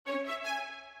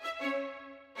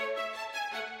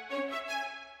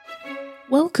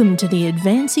Welcome to the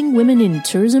Advancing Women in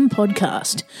Tourism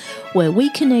podcast, where we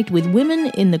connect with women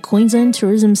in the Queensland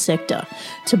tourism sector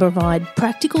to provide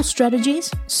practical strategies,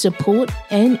 support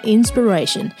and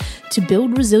inspiration to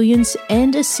build resilience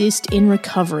and assist in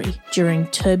recovery during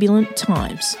turbulent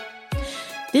times.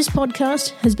 This podcast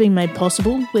has been made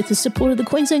possible with the support of the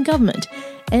Queensland Government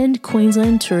and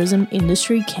Queensland Tourism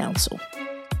Industry Council.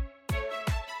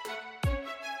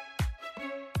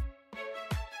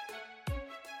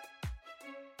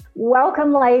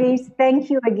 Welcome, ladies.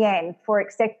 Thank you again for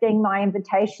accepting my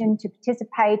invitation to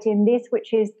participate in this,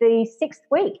 which is the 6th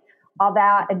week of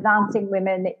our Advancing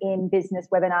Women in Business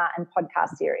webinar and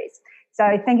podcast series. So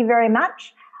thank you very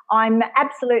much. I'm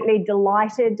absolutely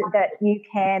delighted that you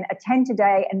can attend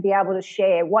today and be able to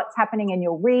share what's happening in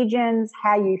your regions,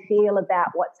 how you feel about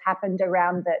what's happened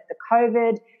around the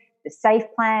COVID, the safe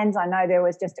plans. I know there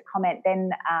was just a comment then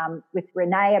with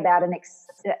Renae about an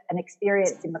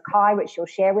experience in Mackay, which she'll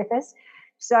share with us.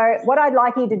 So what I'd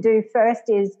like you to do first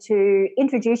is to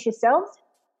introduce yourselves.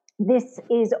 This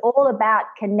is all about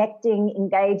connecting,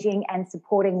 engaging and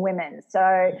supporting women.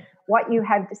 So what you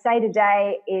have to say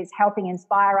today is helping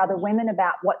inspire other women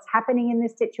about what's happening in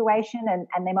this situation,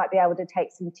 and they might be able to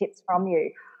take some tips from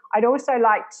you. I'd also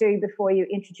like to, before you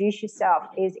introduce yourself,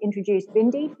 is introduce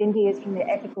Bindi. Bindi is from the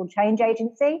Ethical Change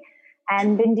Agency,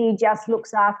 and Bindi just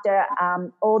looks after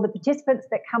all the participants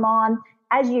that come on.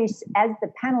 As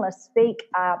the panelists speak,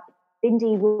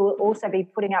 Bindi will also be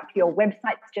putting up your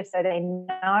websites just so they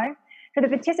know. For the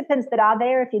participants that are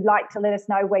there, if you'd like to let us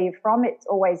know where you're from, it's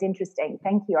always interesting.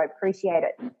 Thank you, I appreciate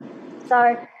it.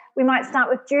 So we might start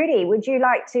with Judy. Would you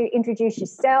like to introduce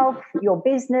yourself, your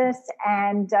business,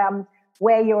 and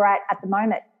where you're at the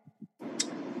moment?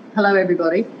 Hello,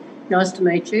 everybody. Nice to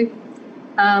meet you.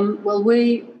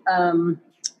 We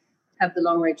have the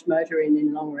Longreach Motor Inn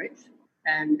in Longreach,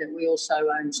 and we also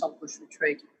own Saltbush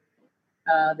Retreat.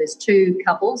 There's two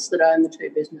couples that own the two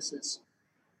businesses.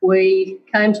 We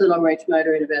came to the Longreach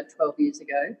Motor Inn about 12 years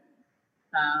ago,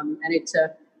 and it's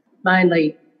a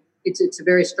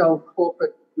very strong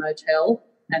corporate motel,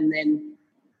 and then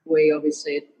we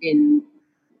obviously in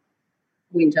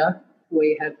winter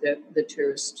we have the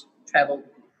tourists travel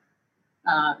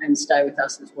and stay with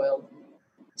us as well.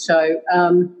 So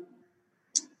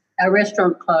our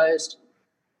restaurant closed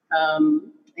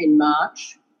in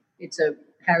March. It's a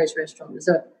Harry's restaurant. It's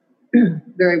a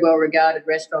very well-regarded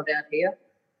restaurant out here,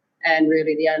 and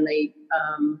really the only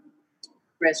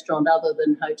restaurant other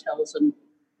than hotels and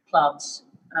clubs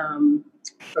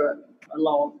for a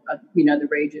long, the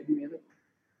region really.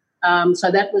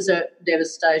 So that was a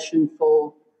devastation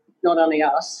for not only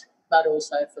us, but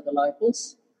also for the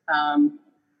locals.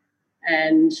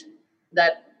 And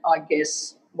that, I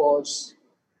guess, was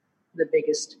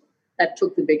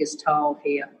took the biggest toll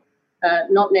here.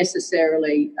 Not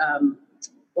necessarily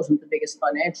wasn't the biggest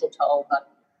financial toll,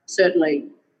 but certainly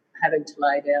having to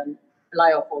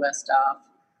lay off all our staff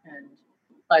and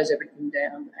close everything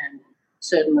down, and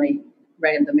certainly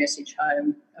ran the message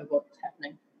home of what was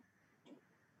happening.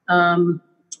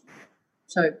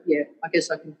 I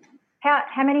guess I can.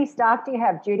 How many staff do you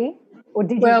have, Judy? Or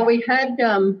did you? Well, we had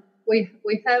we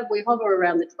hover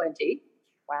around the 20.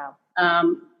 Wow.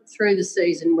 Through the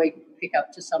season, we pick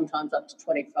up to sometimes up to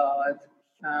 25,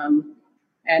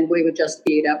 and we were just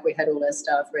geared up. We had all our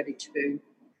staff ready to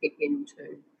kick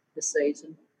into the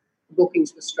season. The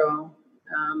bookings were strong.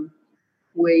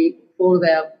 All of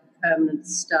our permanent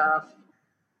staff,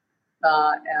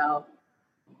 our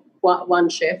one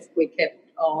chef, we kept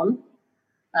on.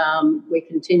 We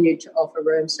continued to offer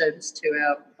room service to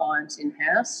our clients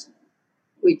in-house.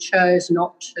 We chose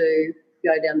not to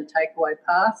go down the takeaway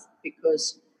path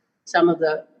because some of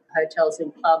the hotels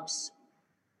and clubs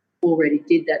already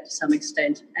did that to some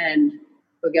extent, and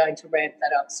we're going to ramp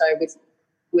that up. So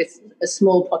with a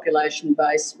small population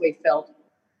base, we felt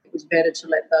it was better to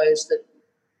let those that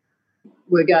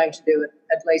were going to do it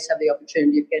at least have the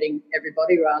opportunity of getting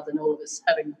everybody rather than all of us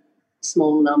having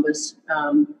small numbers,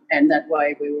 and that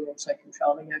way we were also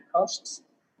controlling our costs.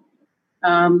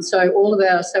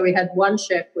 So we had one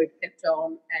chef we've kept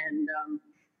on, and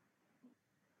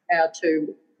our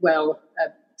two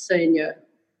senior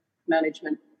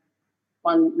management,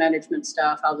 one management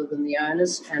staff other than the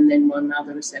owners, and then one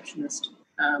other receptionist,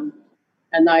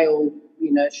 and they all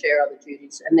share other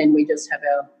duties, and then we just have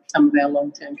some of our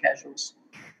long-term casuals.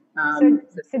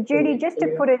 So Judy, just to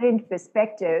put it into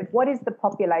perspective, what is the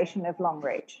population of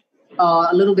Longreach?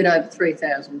 A little bit over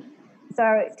 3,000.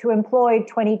 So to employ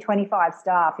 25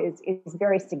 staff is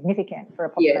very significant for a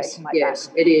population like that. Yes,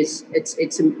 it is.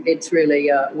 It's really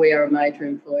we are a major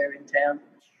employer in town.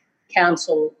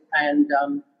 Council and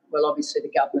obviously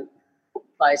the government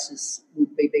places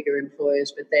would be bigger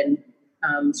employers, but then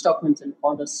Stockman's and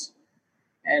Qantas,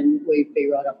 and we'd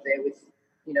be right up there with,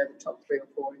 the top 3 or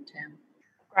 4 in town.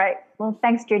 Great. Well,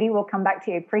 thanks, Judy. We'll come back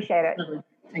to you. Appreciate it.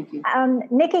 Thank you.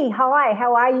 Nikki, hi.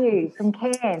 How are you from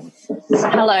Cairns?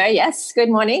 Hello. Yes. Good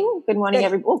morning. Good morning,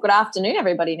 good afternoon,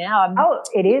 everybody. Now,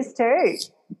 it is too.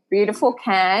 Beautiful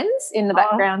Cairns in the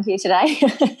background here today.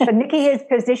 So Nikki has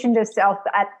positioned herself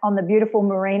on the beautiful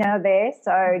marina there,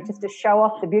 so just to show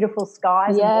off the beautiful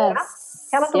skies and water.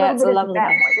 Tell us a little bit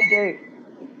about what you do.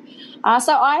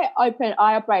 So I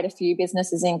operate a few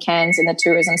businesses in Cairns in the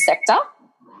tourism sector.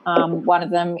 One of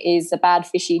them is a bad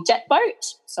Fishy Jet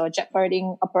Boat, so a jet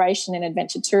boating operation in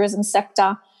adventure tourism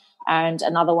sector. And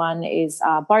another one is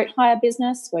a boat hire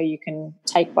business where you can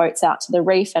take boats out to the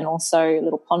reef, and also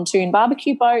little pontoon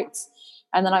barbecue boats.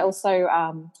 And then I also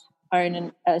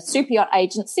own a super yacht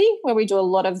agency where we do a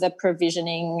lot of the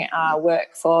provisioning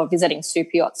work for visiting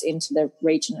super yachts into the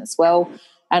region as well.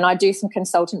 And I do some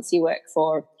consultancy work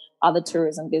for other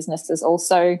tourism businesses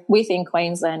also within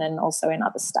Queensland and also in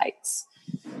other states.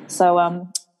 So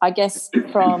I guess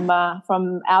from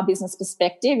our business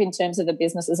perspective, in terms of the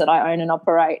businesses that I own and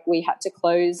operate, we had to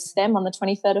close them on the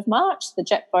 23rd of March, the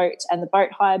jet boat and the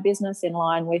boat hire business, in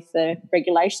line with the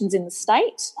regulations in the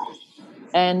state.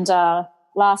 And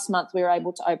last month we were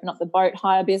able to open up the boat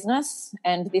hire business,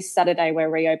 and this Saturday we're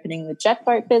reopening the jet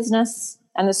boat business.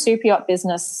 And the super yacht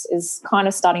business is kind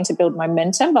of starting to build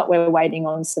momentum, but we're waiting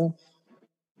on some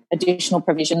additional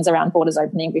provisions around borders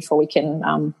opening before we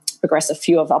can progress a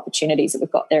few of the opportunities that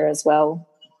we've got there as well.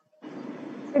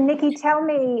 So Nikki, tell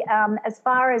me, as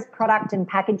far as product and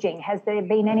packaging, has there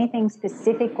been anything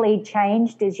specifically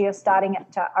changed as you're starting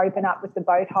to open up with the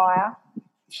boat hire?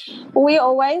 Well, we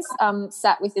always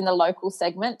sat within the local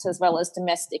segment as well as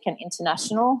domestic and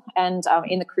international, and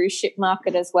in the cruise ship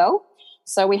market as well.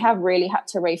 So we have really had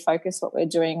to refocus what we're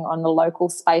doing on the local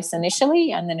space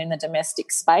initially, and then in the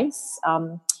domestic space.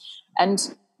 And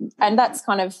that's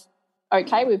kind of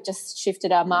okay. We've just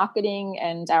shifted our marketing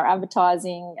and our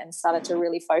advertising and started to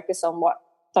really focus on what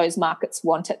those markets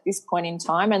want at this point in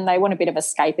time, and they want a bit of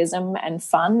escapism and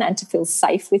fun and to feel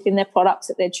safe within their products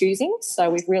that they're choosing.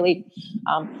 So we've really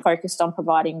focused on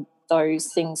providing those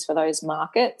things for those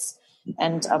markets,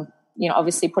 and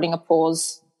obviously putting a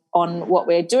pause on what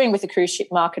we're doing with the cruise ship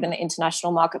market and the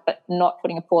international market, but not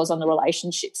putting a pause on the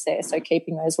relationships there. So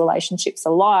keeping those relationships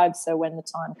alive, so when the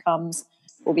time comes,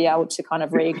 we'll be able to kind of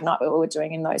reignite what we're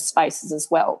doing in those spaces as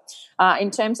well.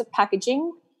 In terms of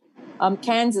packaging,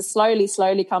 Cairns is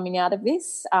slowly coming out of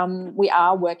this. We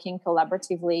are working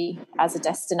collaboratively as a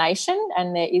destination,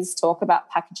 and there is talk about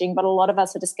packaging, but a lot of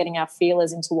us are just getting our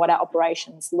feelers into what our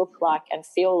operations look like and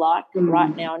feel like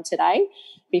right now and today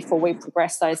before we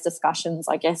progress those discussions,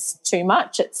 I guess, too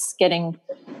much. It's getting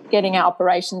our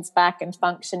operations back and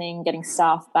functioning, getting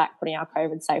staff back, putting our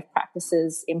COVID-safe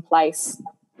practices in place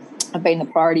have been the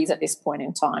priorities at this point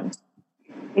in time.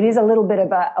 It is a little bit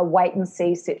of a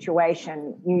wait-and-see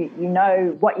situation. You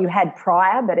know what you had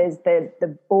prior, but as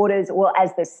the borders, well,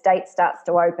 as the state starts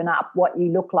to open up, what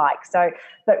you look like. So,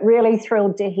 but really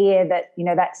thrilled to hear that,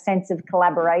 that sense of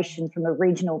collaboration from a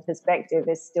regional perspective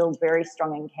is still very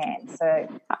strong in Cairns. So,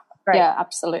 great. Yeah,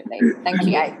 absolutely. Thank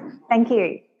you. Thank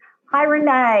you. Hi,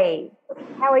 Renae.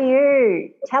 How are you?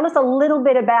 Tell us a little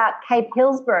bit about Cape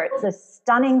Hillsborough. It's a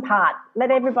stunning part.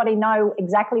 Let everybody know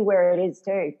exactly where it is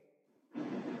too.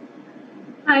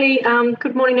 Hi,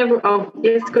 good morning,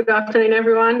 good afternoon,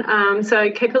 everyone.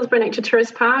 So Cape Hillsborough Nature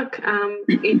Tourism Park,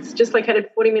 it's just located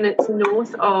 40 minutes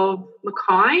north of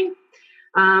Mackay.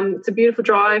 It's a beautiful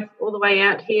drive all the way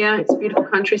out here. It's a beautiful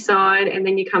countryside, and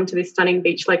then you come to this stunning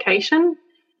beach location.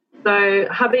 So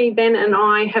hubby, Ben and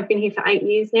I have been here for 8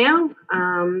 years now,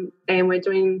 and we're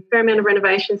doing a fair amount of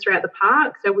renovations throughout the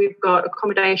park. So we've got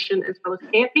accommodation as well as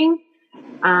camping,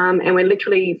 and we're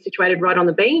literally situated right on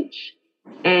the beach.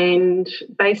 And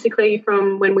basically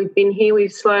from when we've been here,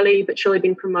 we've slowly but surely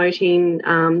been promoting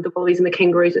the wallabies and the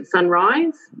kangaroos at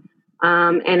sunrise,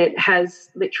 and it has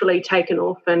literally taken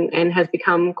off and has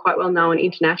become quite well known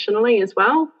internationally as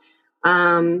well.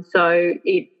 So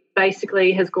it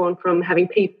basically has gone from having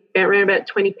around about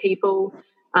 20 people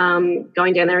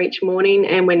going down there each morning,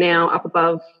 and we're now up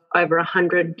above over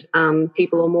 100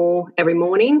 people or more every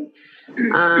morning.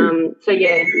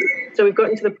 So we've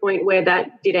gotten to the point where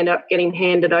that did end up getting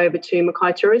handed over to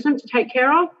Mackay Tourism to take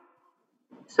care of.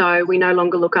 So we no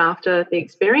longer look after the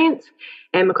experience,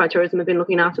 and Mackay Tourism have been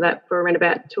looking after that for around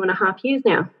about 2.5 years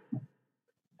now.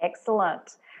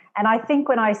 Excellent. And I think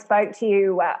when I spoke to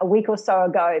you a week or so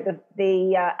ago,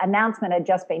 the announcement had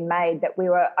just been made that we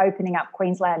were opening up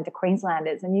Queensland to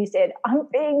Queenslanders, and you said, I'm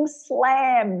being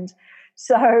slammed.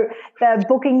 So the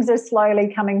bookings are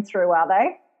slowly coming through, are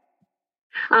they?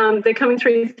 They're coming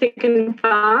through thick and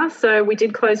fast. So we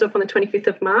did close off on the 25th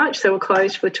of March. So we're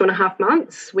closed for 2.5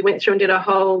 months. We went through and did a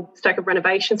whole stack of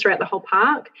renovations throughout the whole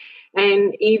park.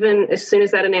 And even as soon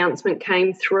as that announcement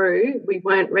came through, we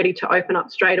weren't ready to open up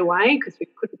straight away because we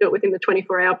couldn't do it within the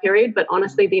 24-hour period. But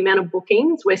honestly, the amount of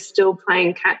bookings, we're still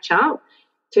playing catch up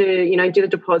to, do the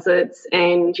deposits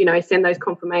and, send those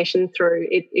confirmations through.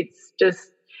 It's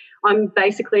just, I'm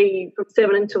basically from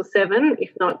 7 until 7, if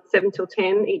not 7 till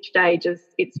 10 each day,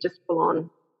 it's just full on.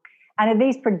 And are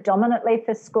these predominantly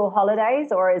for school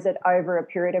holidays or is it over a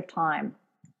period of time?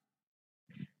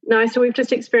 No, so we've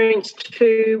just experienced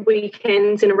 2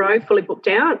 weekends in a row fully booked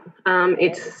out.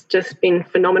 It's just been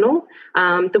phenomenal.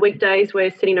 The weekdays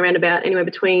we're sitting around about anywhere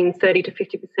between 30 to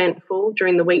 50% full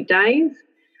during the weekdays.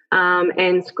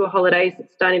 And school holidays,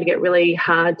 it's starting to get really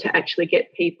hard to actually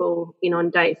get people in on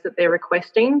dates that they're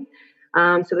requesting.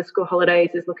 So the school holidays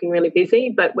is looking really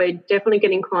busy, but we're definitely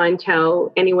getting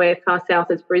clientele anywhere far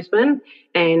south as Brisbane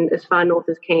and as far north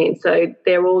as Cairns. So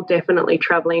they're all definitely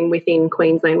travelling within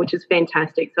Queensland, which is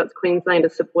fantastic. So it's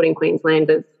Queenslanders supporting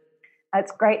Queenslanders.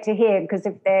 That's great to hear, because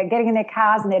if they're getting in their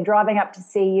cars and they're driving up to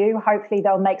see you, hopefully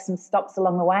they'll make some stops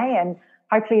along the way and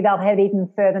hopefully they'll head even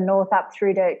further north up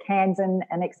through to Cairns and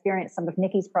experience some of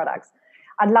Nikki's products.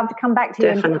 I'd love to come back to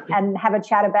you and have a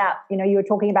chat about, you were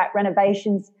talking about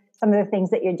renovations, some of the things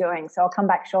that you're doing. So I'll come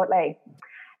back shortly.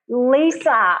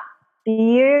 Lisa,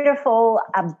 beautiful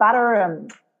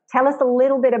Buderim. Tell us a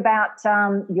little bit about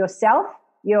yourself,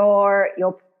 your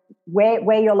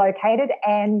where you're located,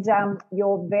 and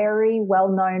your very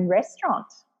well-known restaurant.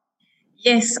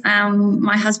 Yes,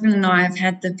 my husband and I have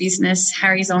had the business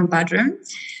Harry's on Buderim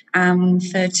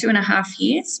for 2.5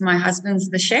 years. My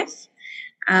husband's the chef.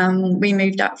 We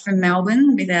moved up from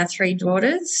Melbourne with our 3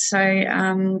 daughters. So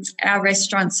our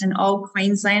restaurant's an old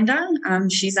Queenslander.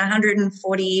 She's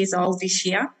 140 years old this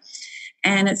year,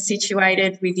 and it's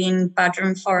situated within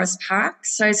Buderim Forest Park.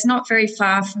 So it's not very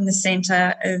far from the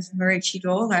centre of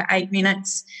Maroochydore, like 8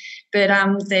 minutes. But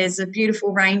there's a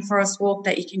beautiful rainforest walk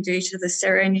that you can do to the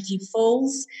Serenity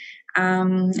Falls.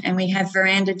 And we have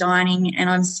veranda dining, and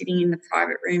I'm sitting in the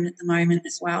private room at the moment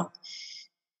as well.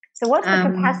 So what's the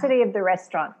capacity of the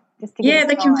restaurant?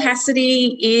 The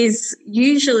capacity is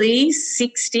usually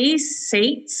 60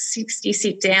 seats, 60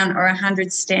 sit down or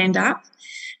 100 stand up.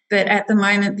 But at the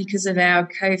moment, because of our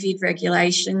COVID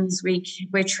regulations,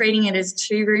 we're treating it as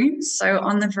 2 rooms. So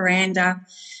on the veranda,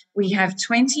 we have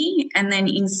 20, and then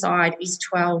inside is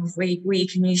 12. We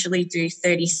can usually do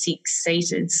 36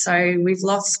 seated. So we've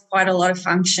lost quite a lot of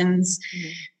functions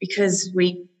because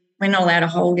we're not allowed to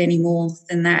hold any more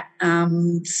than that.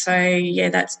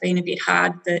 That's been a bit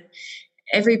hard. But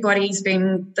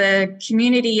the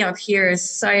community up here is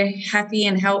so happy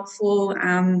and helpful.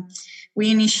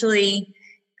 We initially,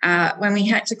 when we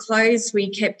had to close, we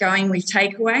kept going with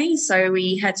takeaway. So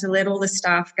we had to let all the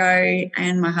staff go,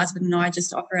 and my husband and I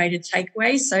just operated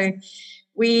takeaway. So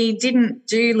we didn't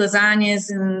do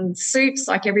lasagnas and soups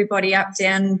like everybody up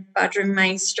down Buderim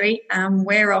Main Street.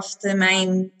 We're off the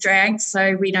main drag,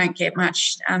 so we don't get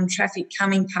much traffic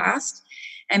coming past.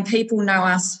 And people know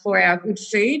us for our good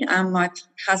food. My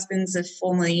husband's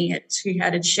formerly a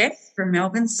 2-hatted chef from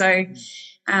Melbourne, so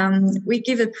we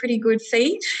give a pretty good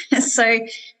feed. So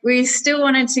we still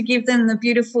wanted to give them the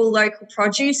beautiful local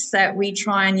produce that we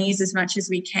try and use as much as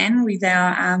we can with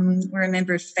our we're a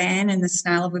member of FAN and the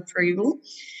Snail of Approval.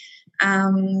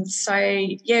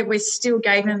 We still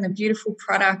gave them the beautiful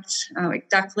product, like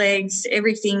duck legs,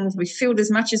 everything. We filled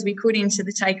as much as we could into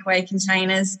the takeaway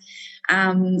containers,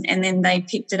 and then they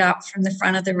picked it up from the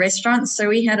front of the restaurant. So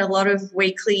we had a lot of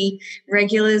weekly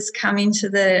regulars come into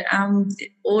the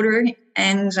order,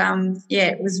 and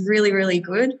it was really, really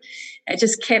good. It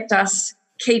just keep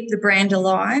the brand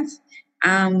alive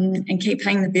and keep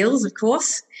paying the bills, of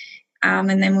course.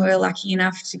 And then we were lucky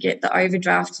enough to get the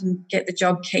overdraft and get the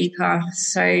JobKeeper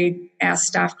so our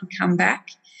staff could come back.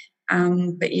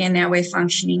 Now we're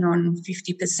functioning on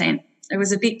 50%. It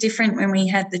was a bit different when we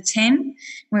had the 10,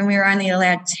 when we were only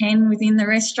allowed 10 within the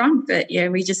restaurant. But,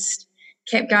 we just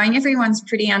kept going. Everyone's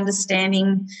pretty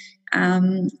understanding,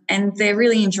 and they're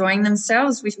really enjoying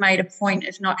themselves. We've made a point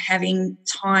of not having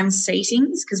time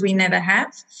seatings because we never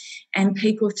have, and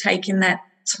people have taken that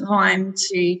time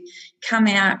to come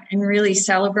out and really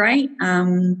celebrate.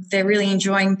 They're really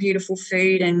enjoying beautiful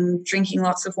food and drinking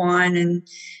lots of wine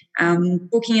and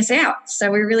booking us out.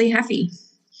 So we're really happy.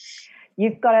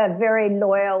 You've got a very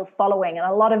loyal following, and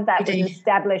a lot of that was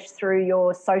established through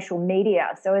your social media.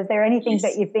 So is there anything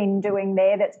that you've been doing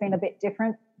there that's been a bit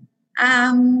different?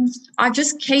 I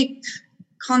just keep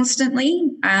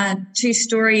constantly, 2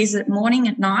 stories at morning,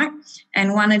 at night,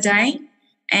 and 1 a day.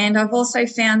 And I've also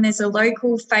found there's a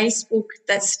local Facebook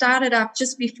that started up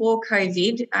just before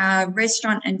COVID,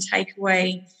 restaurant and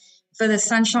takeaway for the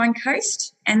Sunshine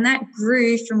Coast. And that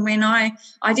grew from when I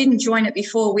didn't join it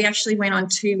before. We actually went on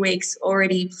 2 weeks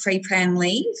already pre-planned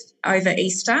leave over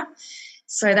Easter.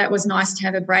 So that was nice to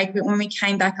have a break. But when we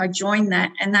came back, I joined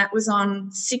that, and that was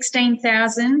on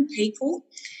 16,000 people.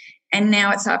 And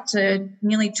now it's up to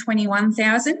nearly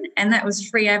 21,000, and that was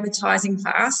free advertising for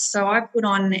us. So I put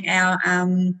on our,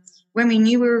 when we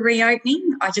knew we were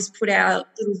reopening, I just put our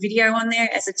little video on there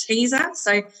as a teaser.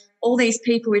 So all these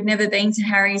people who'd never been to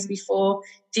Harry's before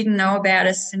didn't know about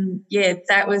us. And, yeah,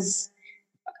 that was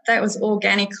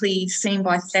organically seen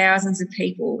by thousands of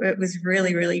people. It was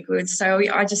really, really good. So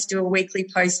I just do a weekly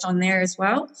post on there as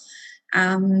well.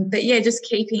 But, yeah, just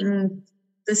keeping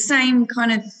the same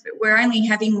kind of, we're only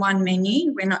having 1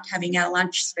 menu. We're not having our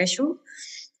lunch special.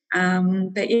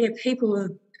 But, yeah, people are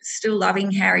still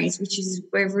loving Harry's, which is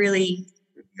we're really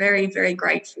very, very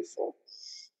grateful for.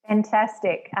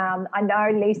 Fantastic. I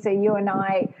know, Lisa, you and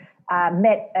I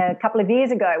met a couple of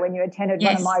years ago when you attended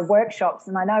one of my workshops,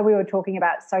 and I know we were talking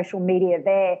about social media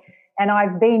there, and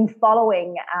I've been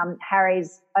following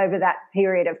Harry's over that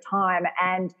period of time,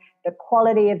 and the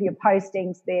quality of your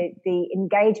postings, the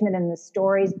engagement and the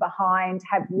stories behind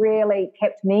have really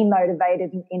kept me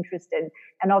motivated and interested,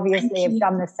 and obviously have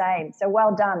done the same. So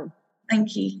well done.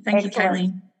 Thank you. Thank you,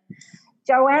 Kayleen.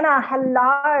 Joanna,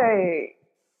 hello.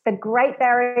 The Great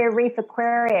Barrier Reef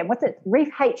Aquarium. What's it? Reef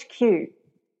HQ.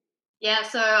 Yeah,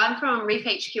 so I'm from Reef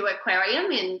HQ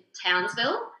Aquarium in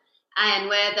Townsville, and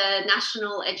we're the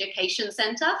National Education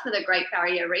Centre for the Great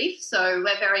Barrier Reef. So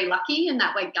we're very lucky in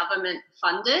that we're government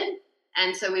funded,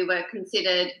 and so we were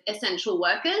considered essential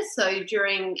workers. So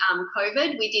during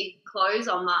COVID, we did close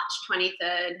on March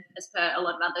 23rd as per a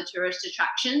lot of other tourist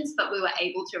attractions, but we were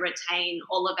able to retain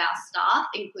all of our staff,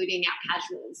 including our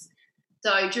casuals.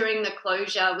 So during the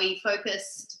closure, we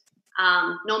focused,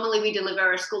 normally we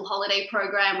deliver a school holiday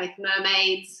program with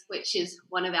mermaids, which is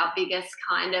one of our biggest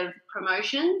kind of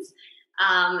promotions.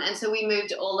 And so we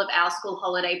moved all of our school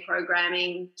holiday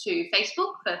programming to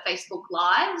Facebook for Facebook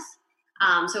Lives.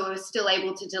 So we were still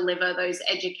able to deliver those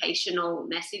educational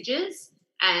messages.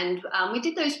 And we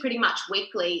did those pretty much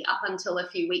weekly up until a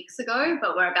few weeks ago,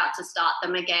 but we're about to start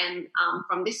them again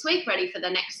from this week, ready for the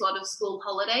next lot of school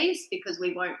holidays, because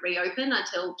we won't reopen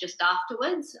until just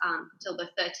afterwards, till the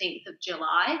 13th of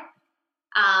July.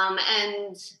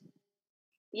 And,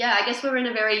 yeah, I guess we're in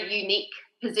a very unique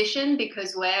position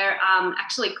because we're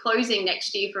actually closing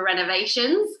next year for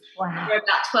renovations. Wow. For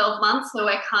about 12 months, so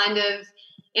we're kind of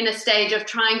in a stage of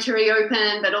trying to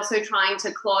reopen but also trying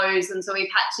to close, and so we've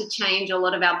had to change a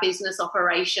lot of our business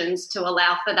operations to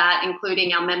allow for that,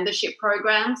 including our membership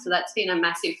program. So that's been a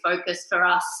massive focus for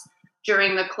us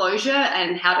during the closure,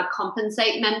 and how to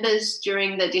compensate members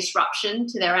during the disruption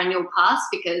to their annual pass,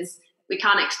 because we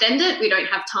can't extend it. We don't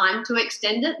have time to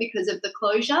extend it because of the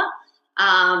closure.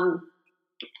 And,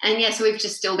 yeah, so we've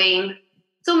just still been,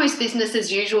 it's almost business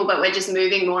as usual, but we're just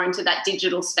moving more into that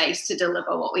digital space to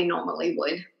deliver what we normally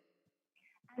would.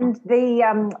 And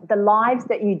the lives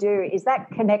that you do, is that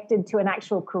connected to an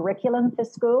actual curriculum for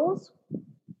schools?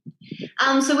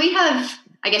 So we have,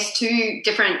 I guess, 2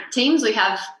 different teams. We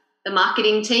have the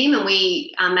marketing team, and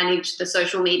we manage the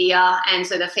social media, and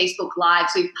so the Facebook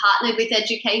Lives. We've partnered with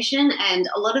education, and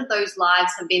a lot of those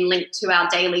lives have been linked to our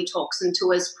daily talks and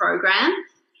tours program.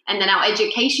 And then our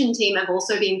education team have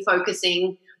also been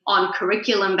focusing on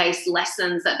curriculum-based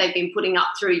lessons that they've been putting up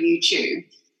through YouTube.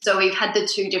 So we've had the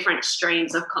 2 different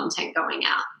streams of content going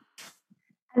out.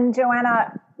 And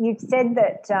Joanna, you've said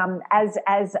that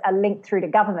as a link through to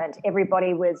government,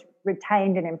 everybody was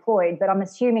retained and employed, but I'm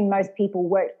assuming most people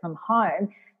worked from home.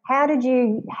 How did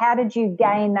you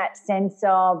gain that sense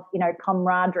of,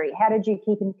 camaraderie? How did you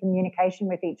keep in communication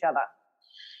with each other?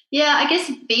 Yeah, I guess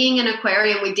being an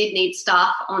aquarium, we did need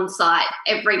staff on site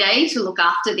every day to look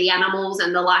after the animals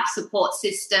and the life support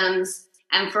systems.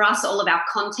 And for us, all of our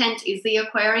content is the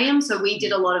aquarium. So we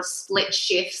did a lot of split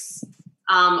shifts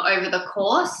over the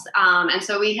course. And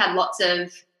so we had lots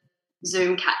of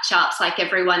Zoom catch-ups like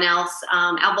everyone else.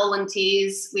 Our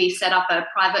volunteers, we set up a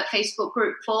private Facebook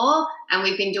group for, and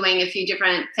we've been doing a few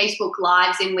different Facebook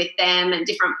Lives in with them and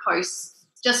different posts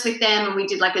just with them, and we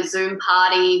did like a Zoom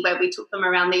party where we took them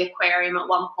around the aquarium at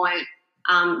one point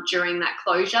during that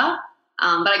closure.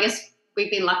 But I guess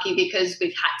we've been lucky because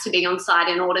we've had to be on site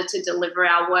in order to deliver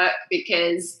our work,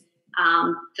 because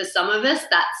for some of us,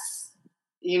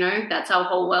 that's our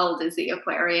whole world is the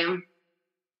aquarium.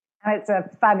 And it's a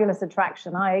fabulous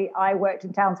attraction. I worked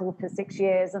in Townsville for 6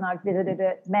 years and I've visited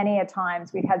it many a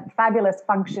times. We've had fabulous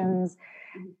functions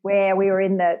where we were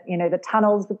in the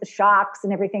tunnels with the sharks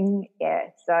and everything. Yeah.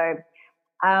 So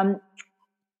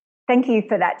thank you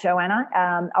for that, Joanna.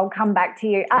 I'll come back to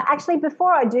you. Actually,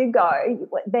 before I do go,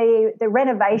 the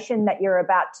renovation that you're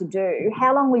about to do,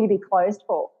 how long will you be closed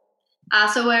for?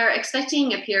 So we're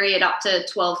expecting a period up to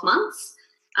 12 months.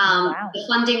 Wow. The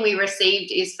funding we received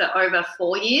is for over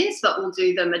 4 years, but we'll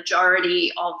do the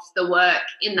majority of the work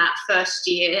in that first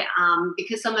year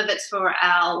because some of it's for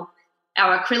our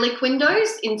acrylic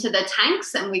windows into the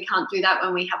tanks, and we can't do that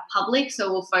when we have public. So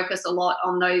we'll focus a lot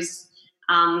on those,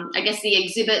 the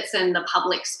exhibits and the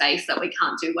public space that we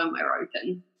can't do when we're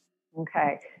open.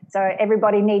 Okay. So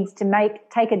everybody needs to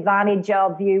take advantage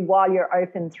of you while you're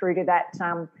open through to that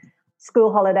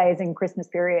school holidays and Christmas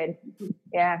period.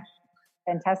 Yeah.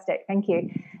 Fantastic. Thank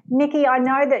you. Nikki, I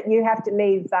know that you have to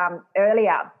leave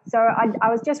earlier. So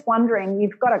I was just wondering,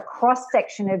 you've got a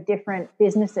cross-section of different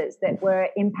businesses that were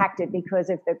impacted because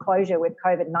of the closure with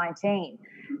COVID-19.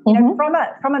 You know,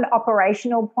 from an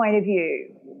operational point of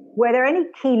view, were there any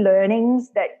key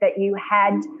learnings that you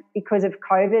had because of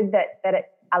COVID that it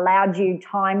allowed you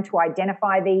time to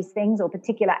identify these things, or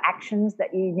particular actions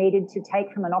that you needed to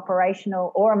take from an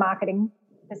operational or a marketing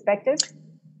perspective?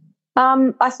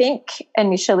 I think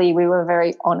initially we were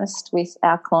very honest with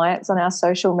our clients on our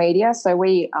social media. So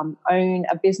we own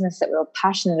a business that we were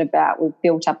passionate about. We've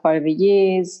built up over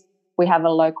years. We have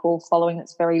a local following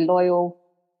that's very loyal.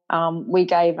 We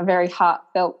gave a very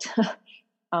heartfelt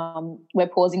we're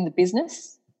pausing the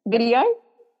business video,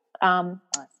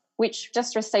 which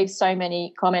just received so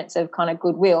many comments of kind of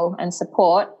goodwill and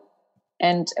support.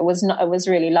 And it was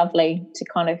really lovely to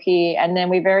kind of hear. And then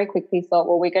we very quickly thought,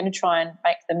 well, we're going to try and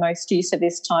make the most use of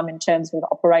this time in terms of the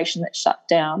operation that shut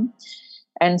down.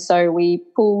 And so we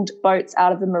pulled boats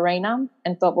out of the marina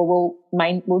and thought, well,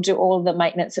 we'll do all of the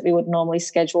maintenance that we would normally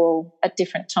schedule at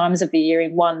different times of the year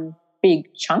in one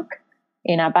big chunk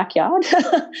in our backyard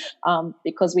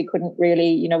because we couldn't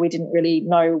really, we didn't really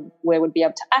know where we'd be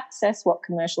able to access, what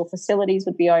commercial facilities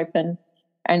would be open.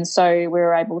 And so we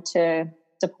were able to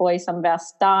deploy some of our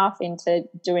staff into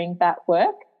doing that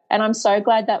work. And I'm so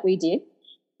glad that we did,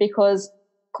 because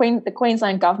the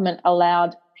Queensland government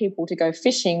allowed people to go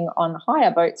fishing on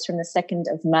hire boats from the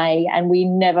 2nd of May, and we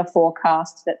never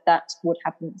forecast that would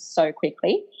happen so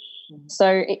quickly.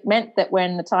 So it meant that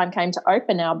when the time came to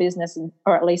open our business,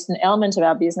 or at least an element of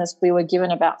our business, we were given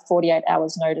about 48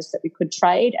 hours notice that we could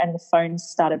trade, and the phones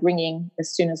started ringing as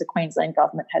soon as the Queensland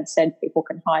government had said people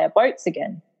can hire boats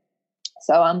again.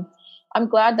 So I'm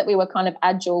glad that we were kind of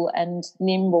agile and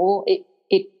nimble. It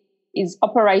is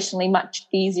operationally much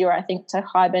easier, I think, to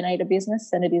hibernate a business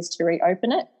than it is to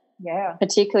reopen it. Yeah.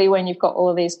 Particularly when you've got all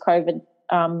of these COVID,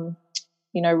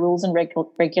 rules and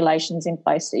regulations in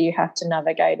place that you have to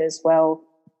navigate as well.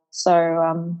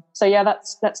 So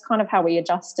that's kind of how we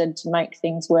adjusted to make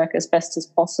things work as best as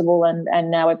possible.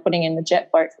 And now we're putting in the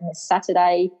jet boat from this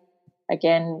Saturday.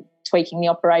 Again, tweaking the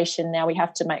operation. Now we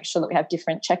have to make sure that we have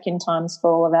different check-in times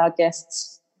for all of our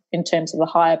guests in terms of the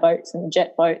hire boats and the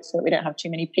jet boats, so that we don't have too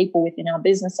many people within our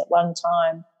business at one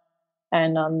time.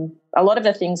 And a lot of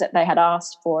the things that they had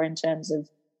asked for in terms of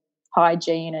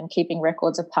hygiene and keeping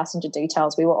records of passenger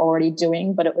details we were already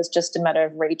doing, but it was just a matter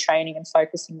of retraining and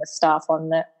focusing the staff on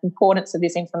the importance of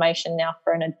this information now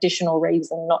for an additional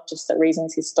reason, not just the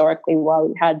reasons historically why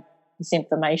we had this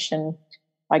information,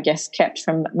 I guess, kept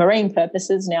from marine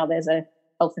purposes. Now there's a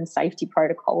health and safety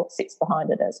protocol that sits behind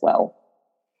it as well.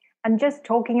 And just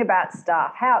talking about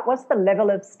staff, what's the level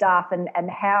of staff and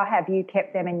how have you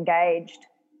kept them engaged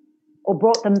or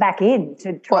brought them back in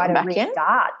to try to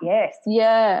restart? Yes.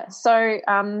 Yeah. So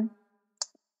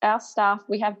our staff,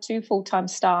 we have 2 full-time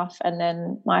staff and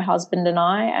then my husband and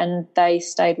I, and they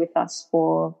stayed with us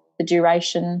for the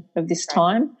duration of this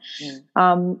time.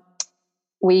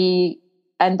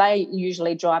 And they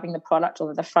usually driving the product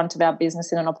or the front of our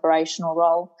business in an operational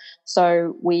role.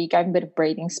 So we gave them a bit of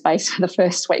breathing space for the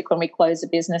first week when we closed the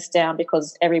business down,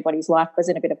 because everybody's life was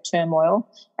in a bit of turmoil.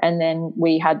 And then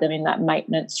we had them in that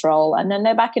maintenance role. And then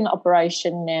they're back in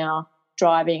operation now,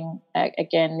 driving,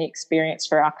 again, the experience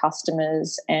for our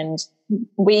customers. And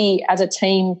we as a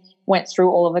team went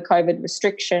through all of the COVID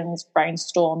restrictions,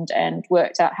 brainstormed and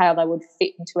worked out how they would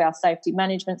fit into our safety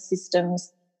management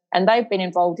systems. And they've been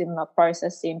involved in the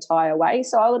process the entire way.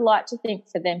 So I would like to think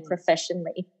for them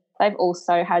professionally, they've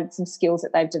also had some skills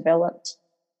that they've developed,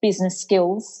 business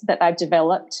skills that they've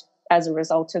developed as a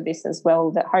result of this as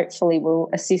well, that hopefully will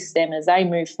assist them as they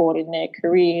move forward in their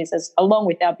careers along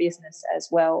with our business as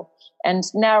well. And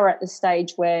now we're at the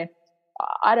stage where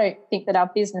I don't think that our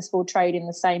business will trade in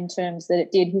the same terms that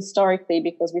it did historically,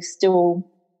 because we've still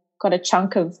got a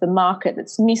chunk of the market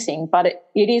that's missing, but it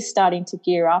is starting to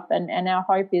gear up, and our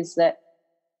hope is that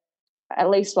at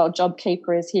least while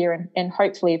JobKeeper is here, and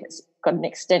hopefully if it's got an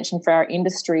extension for our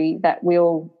industry, that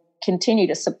we'll continue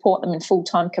to support them in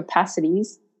full-time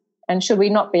capacities. And should we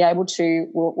not be able to,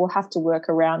 we'll have to work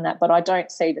around that. But I don't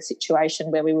see the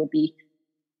situation where we would be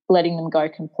letting them go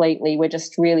completely. We're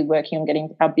just really working on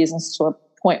getting our business to a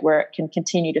point where it can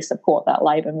continue to support that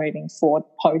labour moving forward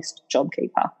post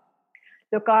JobKeeper.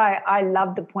 Look, I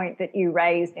love the point that you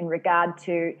raised in regard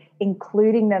to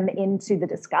including them into the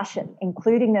discussion,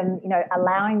 including them,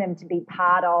 allowing them to be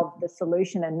part of the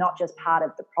solution and not just part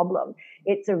of the problem.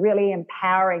 It's a really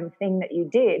empowering thing that you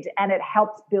did, and it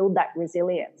helps build that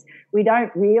resilience. We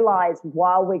don't realise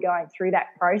while we're going through that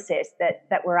process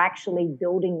that we're actually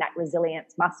building that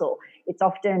resilience muscle. It's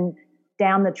often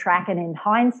down the track, and in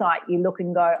hindsight, you look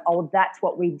and go, oh, that's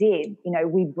what we did.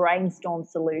 We brainstorm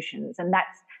solutions, and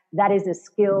that is a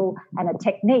skill and a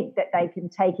technique that they can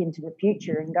take into the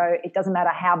future and go, it doesn't matter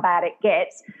how bad it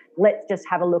gets, let's just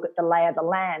have a look at the lay of the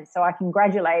land. So I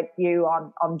congratulate you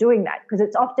on doing that, because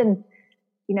it's often,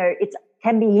 it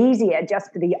can be easier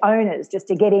just for the owners just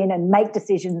to get in and make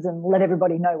decisions and let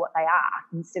everybody know what they are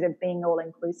instead of being all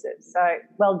inclusive. So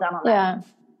well done on that.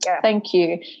 Yeah. Thank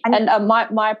you. And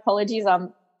my apologies.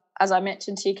 As I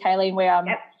mentioned to you, Kayleen, we are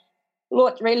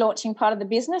relaunching part of the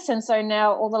business, and so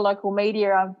now all the local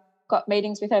media I've got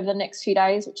meetings with over the next few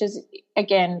days, which is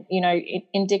again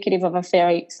indicative of a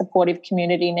very supportive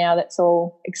community now that's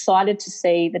all excited to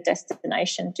see the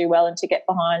destination do well and to get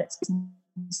behind its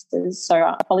businesses.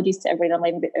 So apologies to everyone, I'm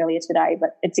leaving a bit earlier today,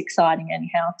 but it's exciting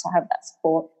anyhow to have that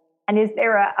support. And is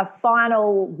there a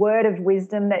final word of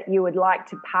wisdom that you would like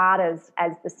to part as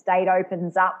the state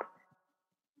opens up?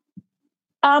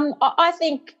 I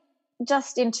think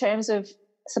just in terms of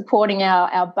supporting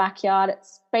our backyard,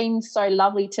 it's been so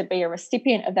lovely to be a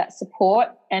recipient of that support,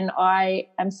 and I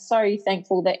am so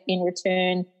thankful that in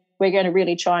return we're going to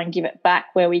really try and give it back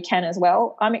where we can as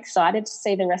well. I'm excited to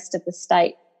see the rest of the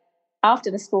state.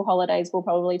 After the school holidays, we'll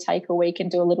probably take a week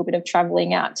and do a little bit of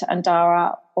travelling out to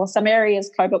Andara or some areas,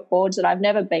 Cobalt Gorge, that I've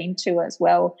never been to as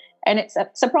well. And it's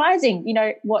surprising,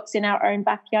 what's in our own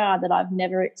backyard that I've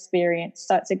never experienced.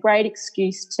 So it's a great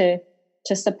excuse to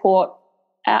support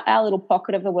our little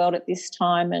pocket of the world at this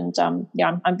time. And,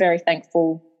 I'm very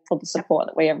thankful for the support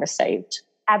that we have received.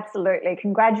 Absolutely.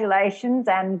 Congratulations,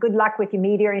 and good luck with your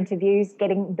media interviews,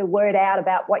 getting the word out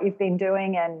about what you've been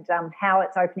doing and how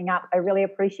it's opening up. I really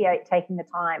appreciate taking the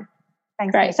time.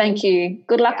 Thanks. Great. Nikki. Thank you.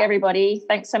 Good luck, everybody.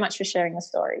 Thanks so much for sharing the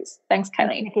stories. Thanks,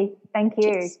 Kayleen. Nikki. Thank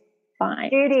you. Cheers. Bye.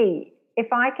 Judy,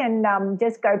 if I can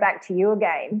just go back to you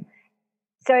again.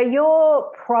 So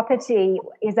your property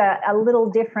is a little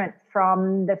different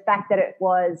from the fact that it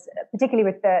was, particularly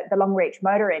with the Longreach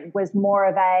Motor Inn, was more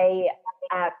of a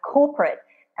corporate.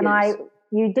 And Yes.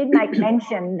 You did make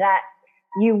mention that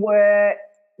you were,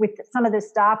 with some of the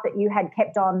staff that you had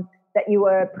kept on, that you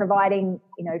were providing,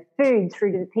 food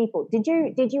through to the people. Did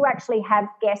you actually have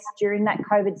guests during that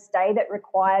COVID stay that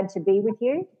required to be with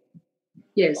you?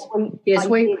 Yes,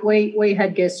 we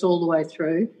had guests all the way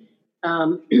through.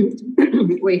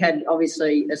 We had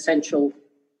obviously essential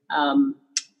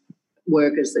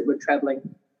workers that were travelling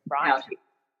out here.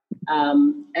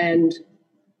 And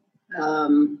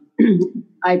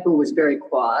April was very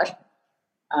quiet,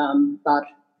 but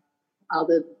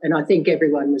and I think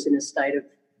everyone was in a state of,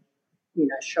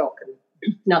 shock and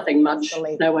nothing much.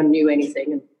 No one knew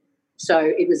anything. And so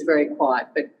it was very quiet.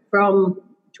 But from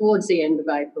towards the end of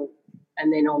April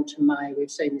and then on to May,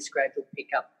 we've seen this gradual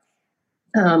pickup.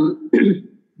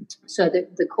 So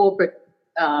the corporate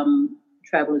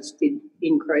travellers did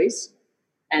increase.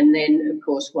 And then, of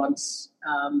course, once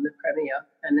the Premier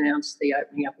announced the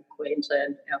opening up of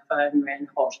Queensland, our phone ran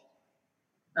hot.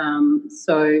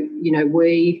 So,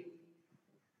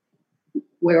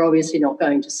 we're obviously not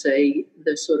going to see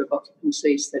the sort of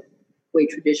occupancies that we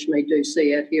traditionally do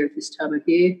see out here at this time of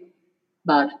year,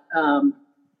 but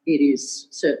it is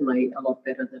certainly a lot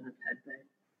better than it had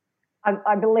been.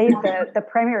 I believe the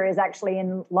Premier is actually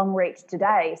in Longreach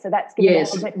today, so that's giving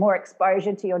us a bit more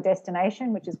exposure to your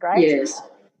destination, which is great.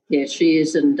 Yes, she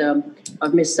is, and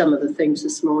I've missed some of the things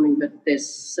this morning, but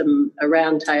there's a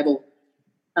roundtable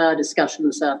discussion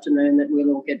this afternoon that we'll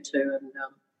all get to and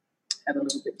have a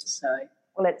little bit to say.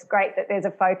 Well, it's great that there's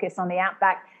a focus on the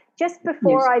Outback. Just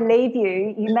before I leave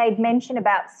you, you made mention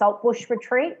about Saltbush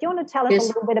Retreat. Do you want to tell us a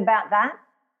little bit about that?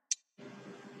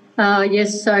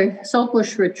 Yes, so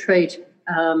Saltbush Retreat,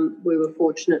 we were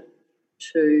fortunate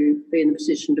to be in the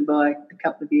position to buy a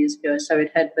couple of years ago. So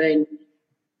it had been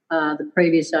the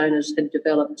previous owners had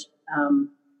developed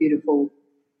beautiful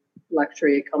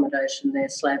luxury accommodation there,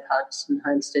 slab huts and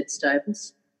homestead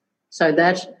stables. So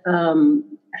that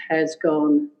has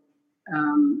gone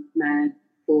mad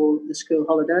for the school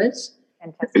holidays.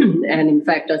 Fantastic. And in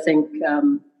fact, I think,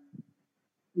 for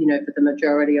the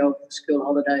majority of the school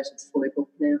holidays, it's fully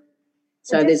booked now.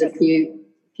 So there's a few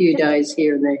days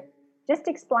here and there. Just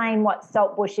explain what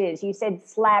Saltbush is. You said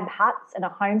slab huts and a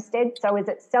homestead. So is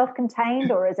it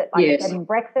self-contained or is it like a bed and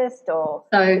breakfast? Or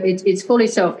so it's fully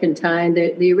self-contained.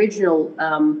 The original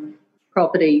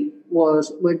property were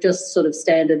just sort of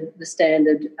the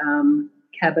standard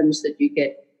cabins that you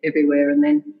get everywhere, and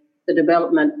then the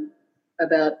development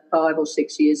about 5 or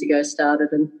 6 years ago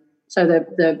started, and so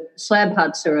the slab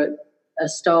huts are a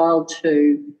style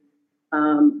to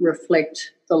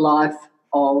reflect the life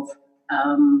of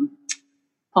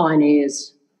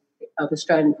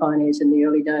Australian pioneers in the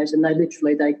early days, and they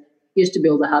used to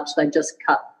build the huts. They just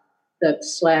cut the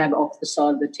slab off the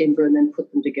side of the timber and then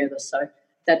put them together. So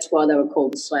that's why they were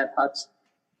called the slab huts.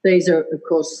 These are, of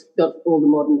course, got all the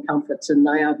modern comforts, and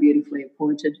they are beautifully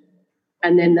appointed.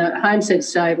 And then the homestead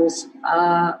stables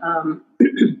are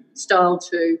styled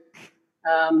to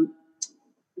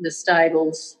the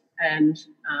stables and,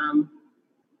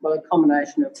 a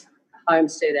combination of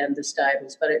homestead and the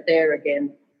stables, but they're,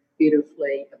 again,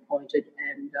 beautifully appointed.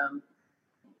 And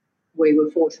we were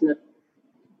fortunate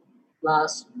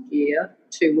last year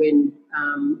to win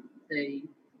the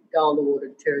Gold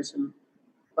Awarded Tourism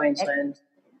Queensland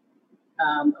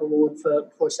award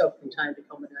for self-contained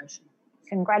accommodation.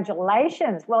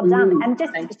 Congratulations. Well done. And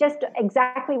just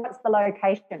exactly what's the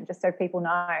location, just so people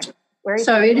know? Where is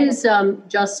it is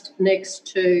just next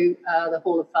to the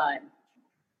Hall of Fame,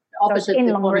 opposite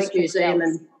the Forest Museum.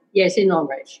 And yes, in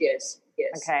Longreach, yes.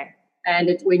 Okay. And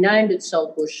we named it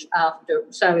Saltbush after.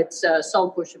 So it's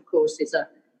Saltbush, of course, is a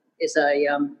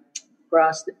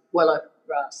grass,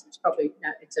 grass.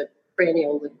 It's a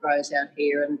perennial that grows out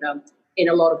here and in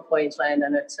a lot of Queensland,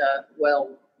 and it's a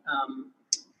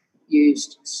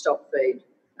used stock feed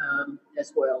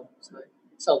as well. So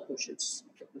Saltbush, it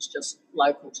was just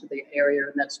local to the area,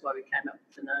 and that's why we came up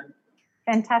with the name.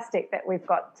 Fantastic that we've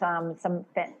got some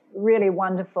really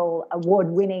wonderful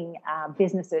award-winning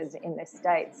businesses in this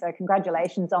state. So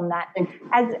congratulations on that.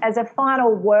 As a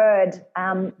final word,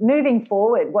 moving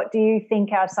forward, what do you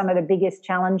think are some of the biggest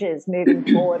challenges moving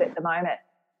forward at the moment?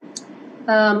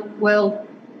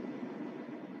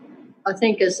 I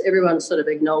think, as everyone sort of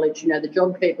acknowledged, the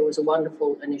JobKeeper was a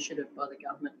wonderful initiative by the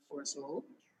government for us all.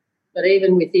 But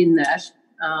even within that,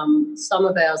 some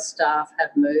of our staff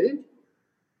have moved.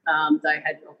 They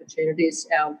had opportunities.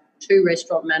 Our 2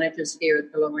 restaurant managers here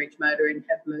at the Longreach Motor Inn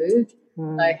have moved.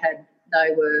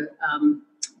 They were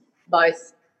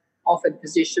both offered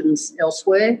positions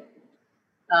elsewhere.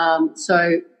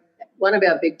 So one of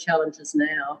our big challenges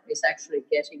now is actually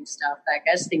getting staff back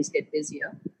as things get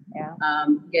busier.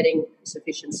 Getting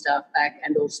sufficient staff back,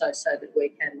 and also so that we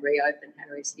can reopen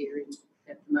Harry's here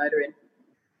at the Motor Inn.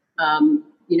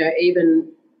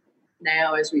 Even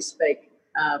now as we speak,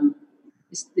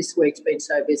 this week's been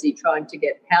so busy trying to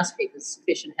get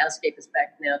sufficient housekeepers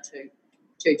back now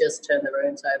to just turn the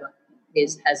rooms over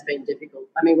has been difficult.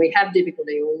 I mean, we have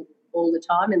difficulty all the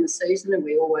time in the season, and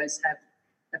we always have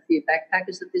a few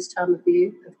backpackers at this time of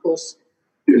year. Of course,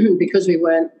 because we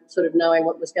weren't sort of knowing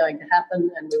what was going to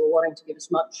happen, and we were wanting to give as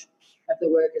much of the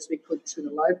work as we could to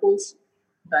the locals,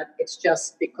 but it's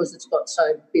just because it's got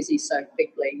so busy so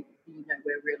quickly,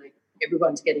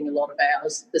 everyone's getting a lot of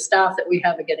hours. The staff that we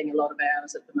have are getting a lot of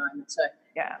hours at the moment, so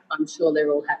I'm sure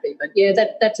they're all happy. But,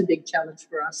 that's a big challenge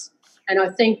for us. And I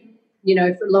think,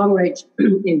 for Longreach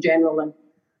in general, and,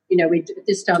 at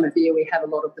this time of year we have a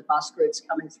lot of the bus routes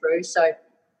coming through, so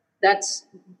that's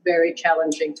very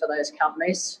challenging for those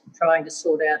companies, trying to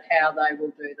sort out how they will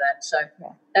do that. So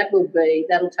that'll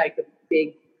take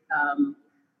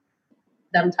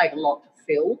that'll take a lot to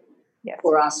fill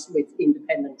for us with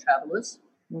independent travellers.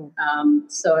 For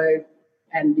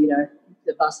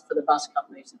the bus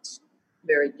companies, it's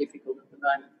very difficult at the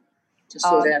moment to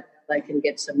sort out how they can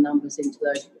get some numbers into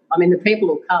those. I mean, the people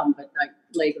will come, but they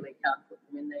legally can't put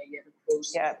them in there yet, of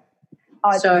course. Yeah.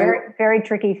 It's very, very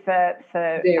tricky for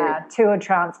tour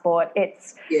transport.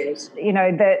 It's,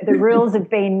 the rules have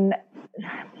been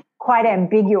quite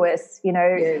ambiguous,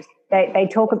 They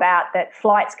talk about that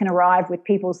flights can arrive with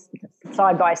people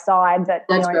side by side, that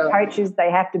in coaches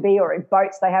they have to be, or in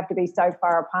boats they have to be so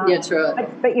far apart. That's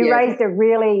right. But you raised a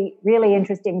really, really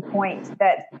interesting point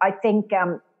that I think,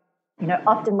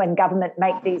 often when government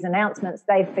make these announcements,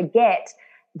 they forget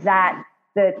that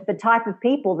the type of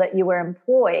people that you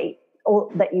employ or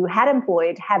that you had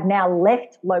employed have now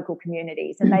left local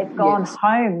communities and they've gone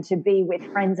home to be with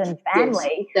friends and family.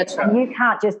 Yes, that's right. And you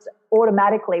can't just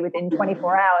automatically within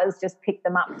 24 hours just pick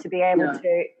them up to be able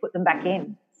to put them back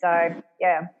in. So,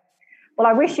 yeah. Well,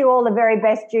 I wish you all the very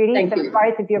best, Judy, for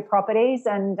both of your properties.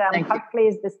 And hopefully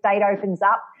as the state opens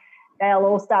up, they'll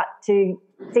all start to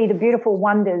see the beautiful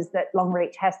wonders that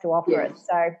Longreach has to offer us.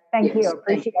 So thank you. I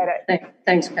appreciate it.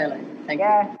 Thanks, Kelly. Thank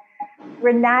you.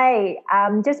 Renae,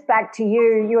 just back to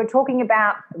you. You were talking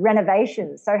about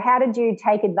renovations. So how did you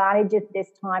take advantage of this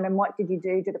time and what did you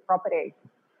do to the property?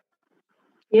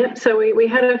 Yep, so we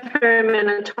had a fair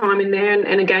amount of time in there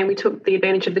and again we took the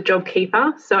advantage of the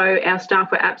JobKeeper. So our staff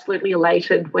were absolutely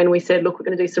elated when we said, look, we're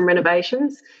going to do some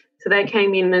renovations. So they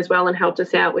came in as well and helped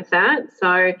us out with that.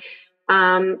 So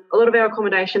a lot of our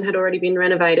accommodation had already been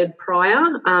renovated prior,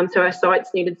 so our sites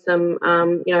needed some,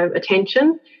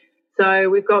 attention. So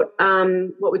we've got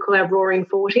what we call our Roaring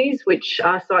 40s, which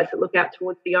are sites that look out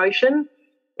towards the ocean.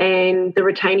 And the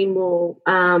retaining wall,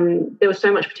 there was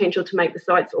so much potential to make the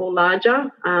sites all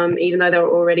larger, even though they were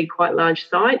already quite large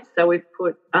sites. So we've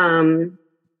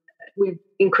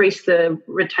increased the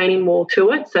retaining wall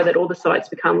to it so that all the sites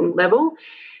become level.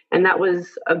 And that was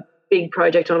a big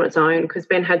project on its own because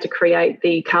Ben had to create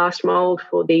the cast mould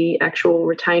for the actual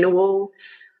retainer wall.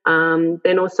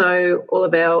 Then also all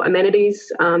of our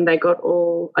amenities, they got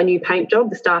all a new paint job.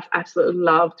 The staff absolutely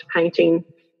loved painting.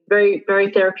 Very, very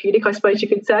therapeutic, I suppose you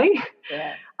could say.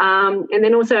 Yeah. And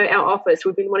then also our office.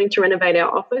 We've been wanting to renovate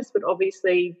our office, but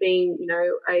obviously being,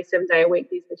 a 7-day-a-week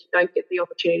business, you don't get the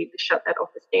opportunity to shut that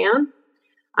office down.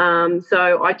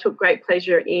 So I took great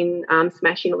pleasure in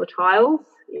smashing all the tiles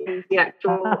in the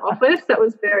actual office. That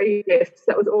was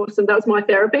that was awesome. That was my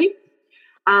therapy.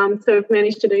 So we've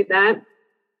managed to do that.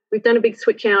 We've done a big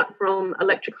switch out from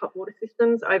electric hot water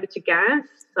systems over to gas.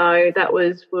 So that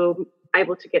was, we're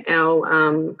able to get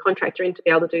our contractor in to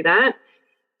be able to do that.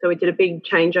 So we did a big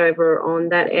changeover on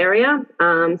that area.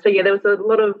 There was a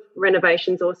lot of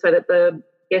renovations also that the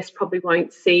guests probably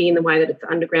won't see in the way that it's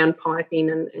underground piping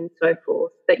and so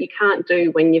forth that you can't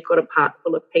do when you've got a park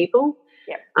full of people.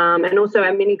 Yep. And also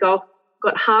our mini golf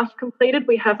got half completed.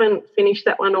 We haven't finished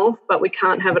that one off, but we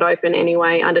can't have it open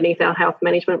anyway underneath our health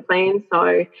management plan.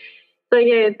 So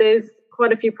there's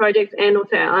quite a few projects, and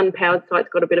also our unpowered site's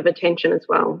got a bit of attention as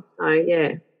well. So,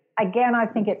 yeah. Again, I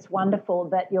think it's wonderful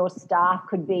that your staff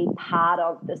could be part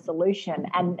of the solution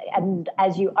and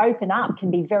as you open up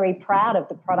can be very proud of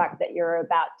the product that you're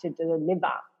about to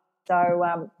deliver.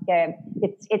 So,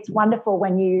 it's wonderful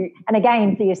when you, and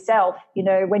again, for yourself,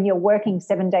 when you're working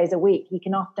 7 days a week, you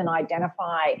can often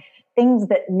identify things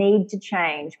that need to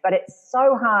change, but it's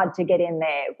so hard to get in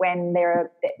there when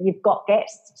you've got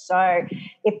guests. So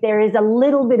if there is a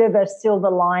little bit of a silver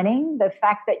lining, the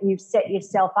fact that you've set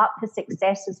yourself up for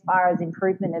success as far as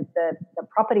improvement of the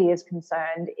property is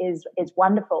concerned is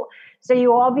wonderful. So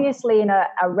you're obviously in a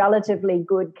relatively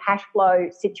good cash flow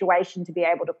situation to be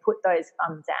able to put those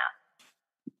funds out.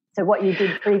 So what you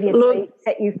did previously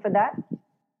set you for that?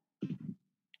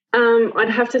 I'd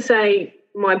have to say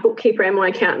my bookkeeper and my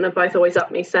accountant are both always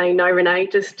up me saying, no, Renae,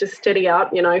 just steady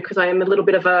up, because I am a little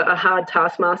bit of a hard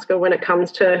taskmaster when it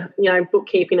comes to,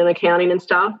 bookkeeping and accounting and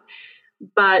stuff.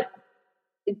 But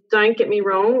don't get me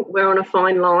wrong, we're on a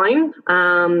fine line.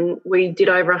 We did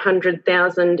over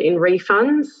 100,000 in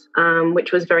refunds,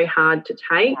 which was very hard to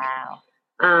take.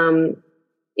 Wow.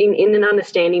 In an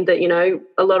understanding that,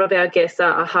 a lot of our guests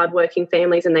are hardworking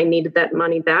families and they needed that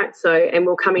money back. So, and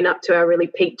we're coming up to our really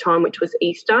peak time, which was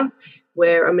Easter,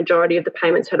 where a majority of the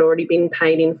payments had already been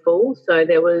paid in full. So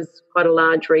there was quite a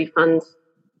large refunds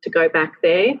to go back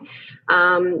there.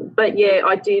 But yeah,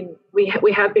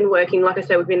 we have been working, like I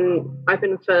said, we've been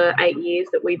open for 8 years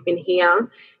that we've been here.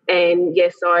 And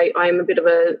yes, I am a bit of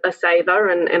a saver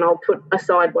and I'll put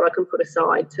aside what I can put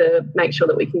aside to make sure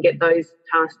that we can get those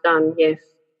tasks done, yes.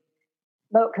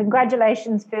 Look,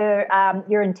 congratulations for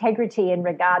your integrity in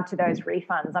regard to those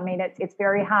refunds. I mean, it's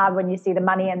very hard when you see the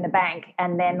money in the bank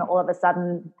and then all of a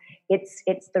sudden it's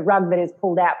the rug that is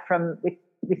pulled out from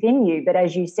within you. But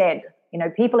as you said,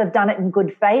 people have done it in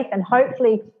good faith, and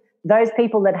hopefully those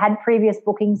people that had previous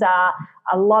bookings a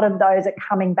lot of those are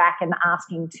coming back and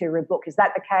asking to rebook. Is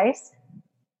that the case?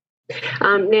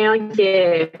 Now,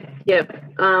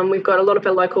 we've got a lot of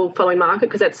our local following market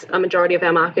because that's a majority of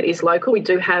our market is local. We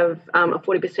do have a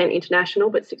 40% international,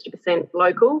 but 60%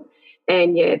 local.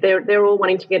 And yeah, they're all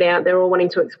wanting to get out. They're all wanting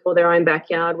to explore their own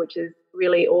backyard, which is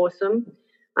really awesome.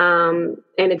 And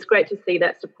it's great to see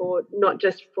that support, not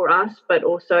just for us, but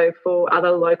also for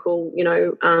other local,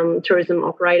 tourism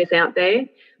operators out there.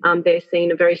 They're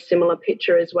seeing a very similar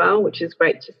picture as well, which is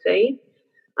great to see.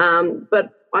 But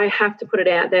I have to put it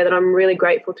out there that I'm really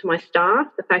grateful to my staff,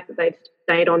 the fact that they've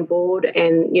stayed on board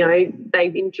and,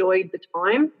 they've enjoyed the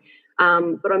time.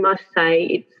 But I must say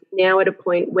it's now at a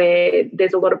point where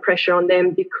there's a lot of pressure on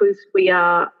them because we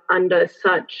are under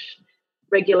such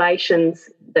regulations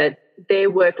that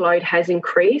their workload has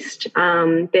increased.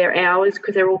 Their hours,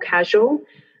 because they're all casual,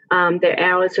 their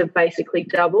hours have basically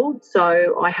doubled.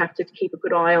 So I have to keep a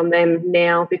good eye on them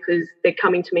now because they're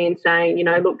coming to me and saying,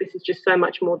 look, this is just so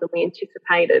much more than we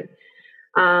anticipated.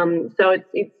 So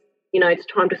it's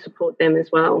time to support them as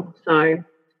well. So,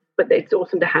 but it's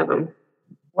awesome to have them.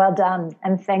 Well done,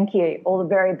 and thank you. All the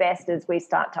very best as we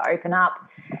start to open up.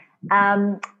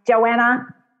 Joanna,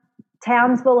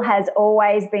 Townsville has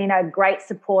always been a great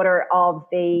supporter of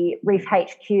the Reef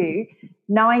HQ.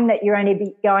 Knowing that you're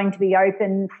only going to be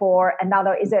open for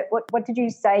another, what did you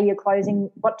say you're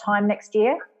closing, what time next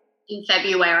year? In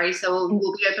February, so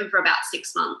we'll be open for about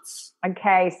 6 months.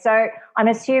 Okay, so I'm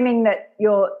assuming that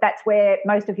that's where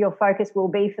most of your focus will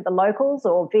be for the locals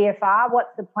or VFR.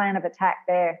 What's the plan of attack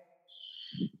there?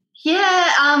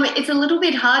 Yeah, it's a little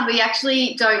bit hard. We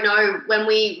actually don't know when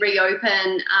we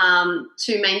reopen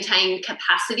to maintain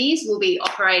capacities. We'll be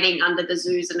operating under the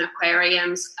zoos and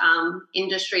aquariums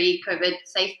industry COVID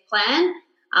safe plan.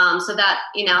 So that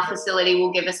in our facility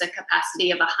will give us a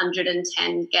capacity of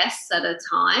 110 guests at a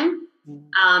time.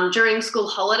 During school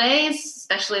holidays,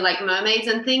 especially like mermaids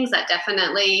and things, that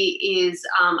definitely is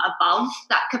above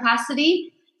that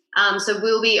capacity. So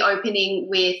we'll be opening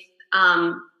with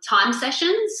time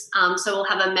sessions. So we'll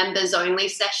have a members only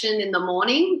session in the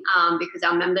morning because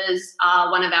our members are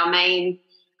one of our main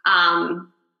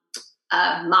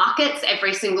markets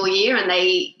every single year, and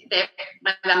they're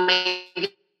one of our main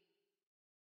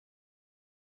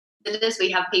visitors. We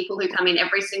have people who come in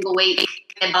every single week.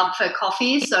 They're up for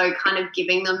coffee, so kind of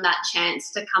giving them that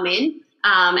chance to come in.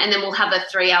 And then we'll have a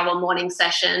 3-hour morning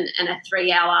session and a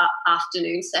 3-hour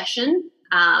afternoon session.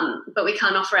 But we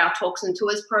can't offer our talks and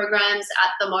tours programs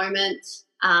at the moment.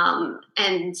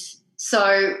 And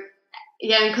so,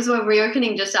 because we're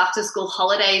reopening just after school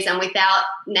holidays and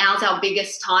now's our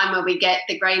biggest time where we get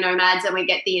the grey nomads and we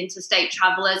get the interstate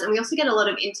travellers, and we also get a lot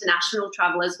of international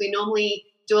travellers. We normally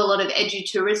do a lot of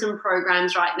edu-tourism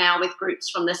programs right now with groups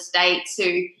from the States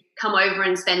who come over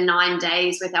and spend 9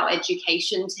 days with our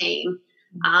education team.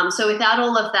 So without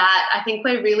all of that, I think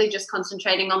we're really just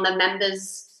concentrating on the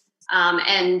members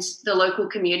and the local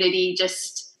community.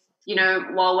 Just,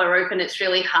 while we're open, it's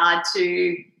really hard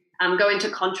to go into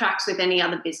contracts with any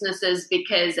other businesses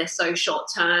because they're so short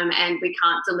term and we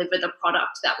can't deliver the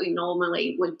product that we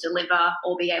normally would deliver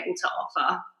or be able to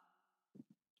offer.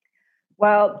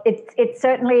 Well, it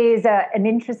certainly is an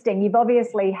interesting, you've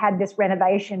obviously had this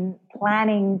renovation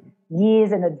planning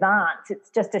years in advance.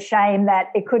 It's just a shame that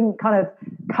it couldn't kind of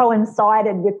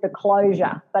coincided with the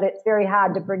closure, but it's very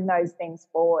hard to bring those things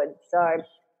forward. So,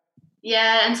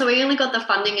 yeah, and so we only got the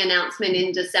funding announcement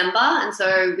in December, and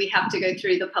so we have to go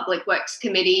through the Public Works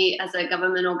Committee as a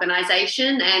government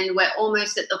organisation, and we're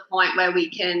almost at the point where we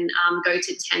can go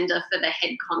to tender for the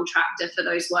head contractor for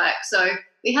those works. So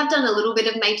we have done a little bit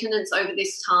of maintenance over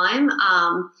this time.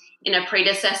 In a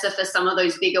predecessor for some of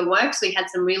those bigger works, we had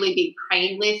some really big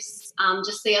crane lifts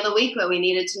just the other week where we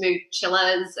needed to move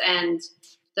chillers and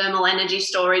thermal energy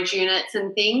storage units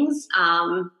and things.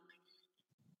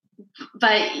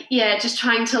 But, yeah, just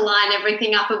trying to line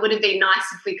everything up. It would have been nice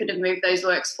if we could have moved those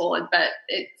works forward, but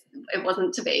it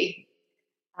wasn't to be.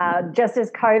 Just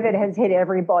as COVID has hit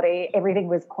everybody, everything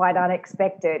was quite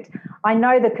unexpected. I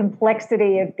know the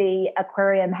complexity of the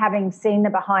aquarium, having seen the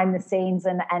behind the scenes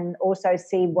and also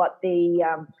see what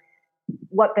the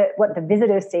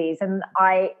visitor sees, and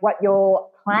what you're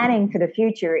planning for the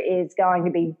future is going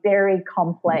to be very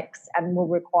complex and will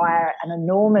require an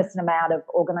enormous amount of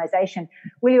organisation.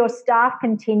 Will your staff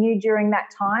continue during that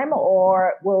time,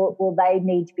 or will they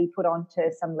need to be put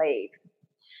onto some leave?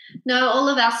 No, all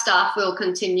of our staff will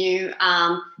continue.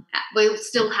 We'll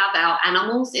still have our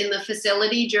animals in the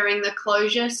facility during the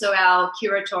closure, so our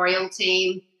curatorial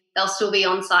team, they'll still be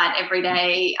on site every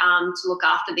day to look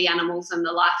after the animals and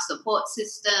the life support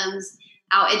systems.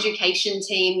 Our education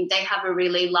team, they have a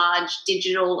really large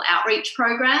digital outreach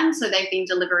program, so they've been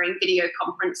delivering video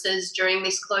conferences during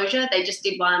this closure. They just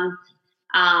did one.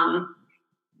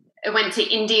 It went to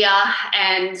India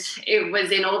and it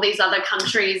was in all these other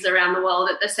countries around the world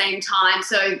at the same time.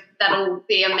 So that'll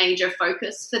be a major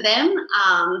focus for them.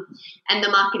 And the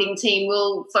marketing team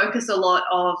will focus a lot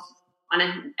on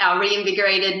our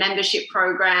reinvigorated membership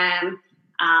program.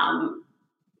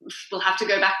 We'll have to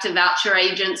go back to voucher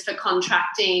agents for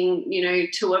contracting,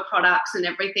 tour products and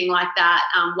everything like that,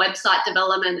 website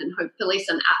development and hopefully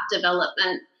some app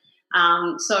development.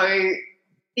 So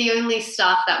the only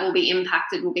staff that will be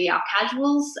impacted will be our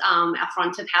casuals, our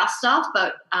front of house staff.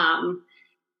 But,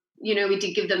 we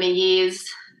did give them a year's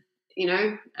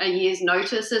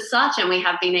notice as such, and we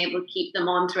have been able to keep them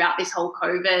on throughout this whole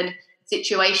COVID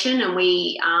situation, and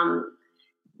we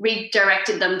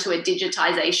redirected them to a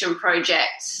digitisation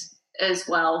project as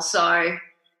well. So,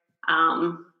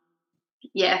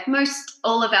 most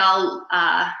all of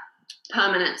our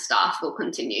permanent staff will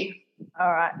continue.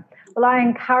 All right. Well, I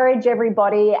encourage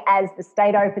everybody as the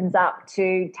state opens up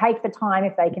to take the time,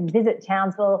 if they can visit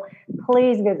Townsville,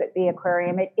 please visit the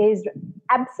aquarium. It is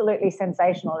absolutely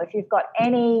sensational. If you've got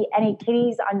any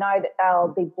kiddies, I know that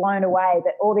they'll be blown away,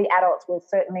 but all the adults will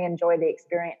certainly enjoy the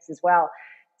experience as well.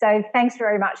 So thanks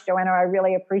very much, Joanna. I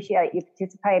really appreciate you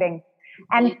participating.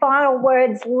 And final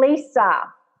words,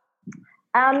 Lisa.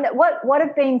 What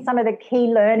have been some of the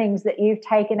key learnings that you've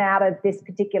taken out of this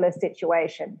particular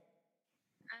situation?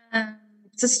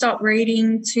 To stop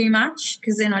reading too much,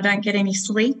 because then I don't get any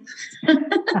sleep.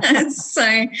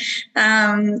 So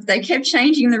they kept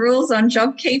changing the rules on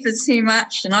JobKeeper too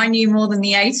much, and I knew more than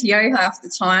the ATO half the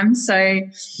time. So,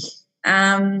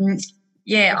 I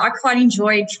quite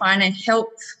enjoyed trying to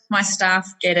help my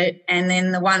staff get it, and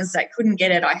then the ones that couldn't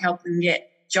get it, I helped them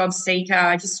get Job Seeker.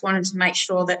 I just wanted to make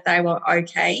sure that they were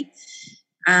okay.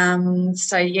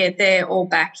 They're all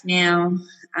back now.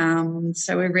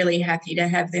 So we're really happy to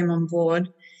have them on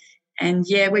board. And,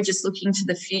 we're just looking to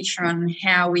the future on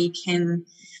how we can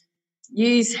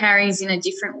use Harry's in a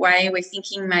different way. We're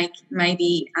thinking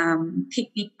maybe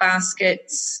picnic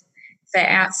baskets for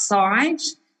outside,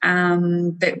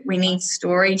 but we need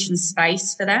storage and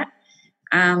space for that.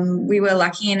 We were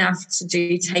lucky enough to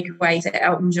do takeaway to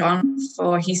Elton John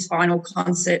for his final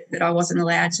concert, but I wasn't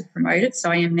allowed to promote it, so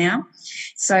I am now.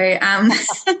 So,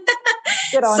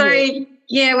 Good on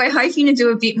you. We're hoping to do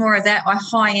a bit more of that, like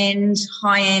high-end,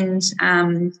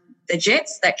 the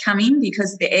jets that come in,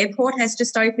 because the airport has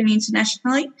just opened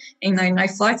internationally, even though no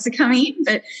flights are coming in.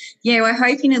 But, we're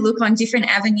hoping to look on different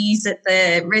avenues that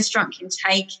the restaurant can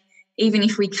take, even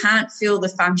if we can't fill the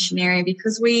function area,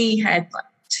 because we had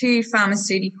 2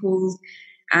 pharmaceutical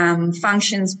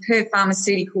functions per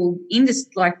pharmaceutical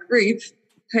industry, group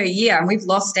per year, and we've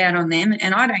lost out on them.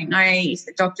 And I don't know if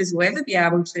the doctors will ever be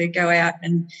able to go out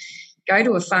and go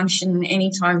to a function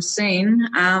anytime soon.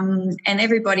 And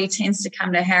everybody tends to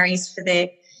come to Harry's for their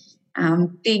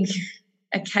big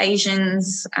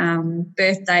occasions,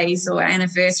 birthdays or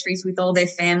anniversaries with all their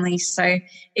families. So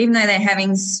even though they're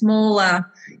having smaller,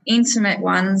 intimate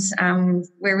ones,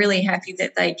 we're really happy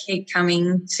that they keep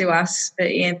coming to us. But,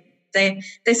 they're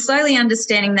slowly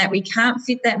understanding that we can't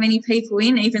fit that many people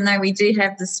in, even though we do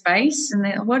have the space. And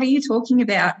they're, what are you talking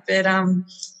about? But,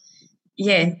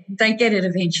 they get it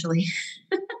eventually.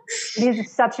 It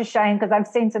is such a shame, because I've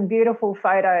seen some beautiful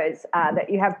photos that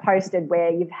you have posted where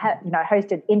you've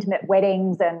hosted intimate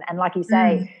weddings and like you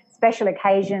say, special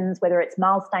occasions, whether it's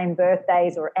milestone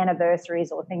birthdays or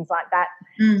anniversaries or things like that.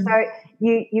 So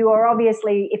you are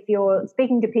obviously, if you're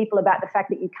speaking to people about the fact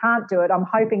that you can't do it, I'm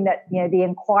hoping that the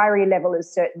inquiry level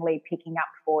is certainly picking up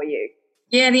for you.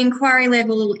 Yeah, the inquiry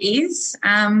level is.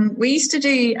 We used to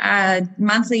do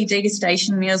monthly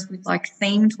degustation meals with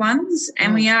themed ones,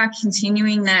 and we are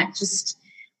continuing that, just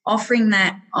offering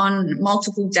that on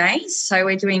multiple days. So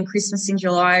we're doing Christmas in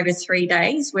July over 3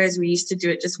 days, whereas we used to do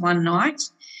it just one night.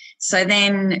 So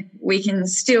then we can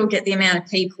still get the amount of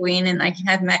people in, and they can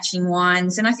have matching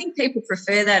wines. And I think people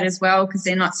prefer that as well, because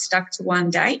they're not stuck to one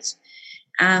date.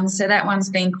 So that one's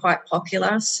been quite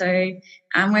popular. So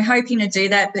we're hoping to do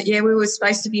that. But, we were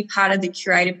supposed to be part of the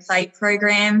curated plate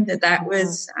program, that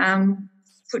was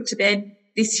put to bed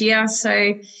this year.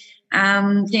 So,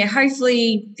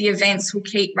 hopefully the events will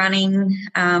keep running,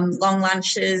 long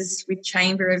lunches with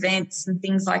chamber events and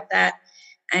things like that,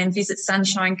 and Visit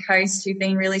Sunshine Coast, who've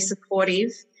been really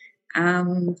supportive.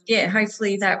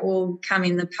 Hopefully that will come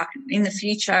in the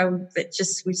future, but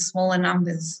just with smaller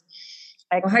numbers.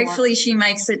 Well, hopefully she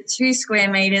makes it 2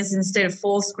 square metres instead of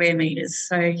 4 square metres.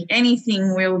 So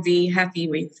anything we'll be happy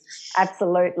with.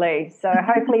 Absolutely. So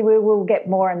hopefully we will get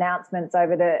more announcements as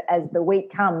the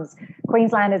week comes.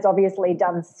 Queensland has obviously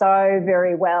done so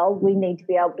very well. We need to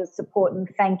be able to support and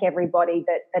thank everybody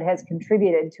that has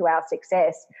contributed to our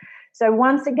success. So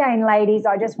once again, ladies,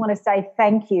 I just want to say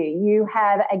thank you. You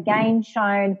have again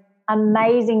shown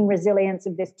amazing resilience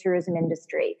of this tourism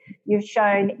industry. You've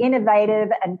shown innovative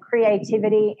and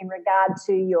creativity in regard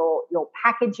to your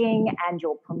packaging and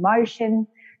your promotion,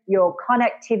 your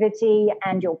connectivity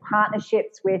and your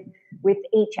partnerships with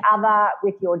each other,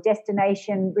 with your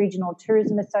destination regional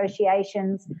tourism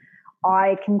associations.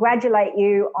 I congratulate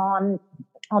you on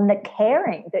on the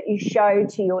caring that you show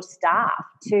to your staff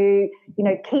to,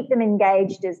 keep them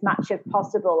engaged as much as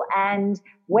possible, and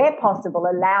where possible,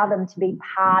 allow them to be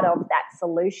part of that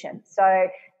solution. So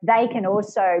they can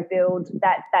also build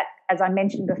that, as I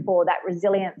mentioned before, that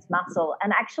resilience muscle,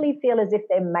 and actually feel as if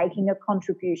they're making a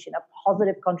contribution, a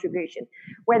positive contribution,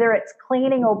 whether it's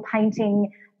cleaning or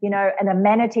painting, an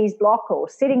amenities block, or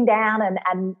sitting down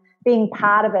and being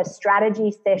part of a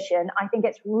strategy session. I think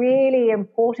it's really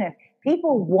important.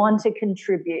 People want to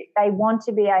contribute. They want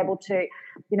to be able to,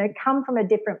 come from a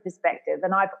different perspective.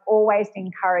 And I've always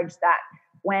encouraged that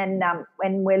when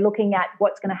we're looking at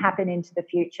what's going to happen into the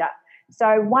future.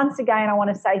 So once again, I want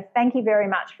to say thank you very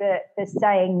much for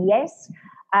saying yes.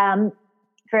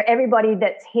 For everybody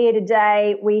that's here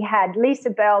today, we had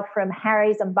Lisa Bell from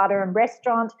Harry's and Buderim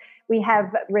Restaurant. We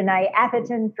have Renae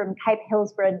Atherton from Cape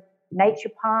Hillsborough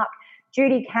Nature Park,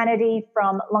 Judy Kennedy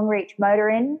from Longreach Motor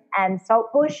Inn and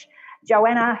Saltbush,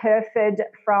 Joanna Hurford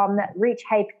from Reach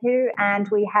HQ, and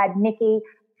we had Nikki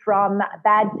from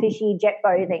Fishy Jet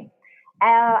Boating.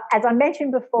 As I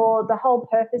mentioned before, the whole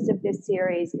purpose of this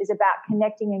series is about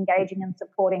connecting, engaging and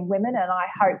supporting women, and I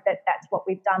hope that that's what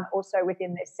we've done also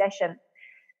within this session.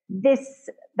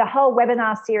 The whole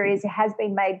webinar series has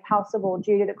been made possible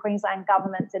due to the Queensland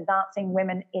Government's Advancing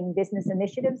Women in Business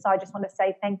initiative, so I just want to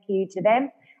say thank you to them.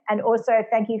 And also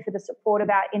thank you for the support of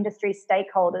our industry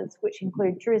stakeholders, which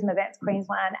include Tourism Events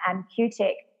Queensland and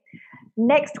QTech.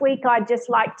 Next week, I'd just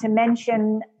like to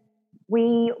mention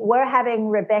we were having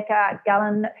Rebecca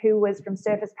Gullen, who was from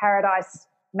Surfers Paradise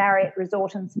Marriott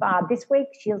Resort and Spa this week.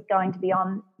 She's going to be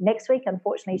on next week.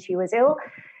 Unfortunately, she was ill.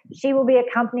 She will be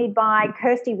accompanied by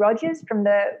Kirsty Rogers from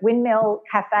the Windmill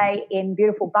Cafe in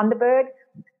beautiful Bundaberg,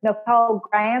 Nicole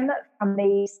Graham from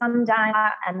the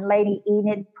Sundowner and Lady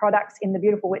Enid products in the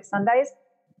beautiful Whitsundays.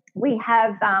 We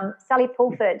have Sally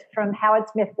Pulford from Howard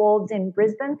Smith Wharves in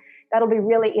Brisbane. That'll be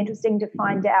really interesting to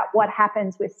find out what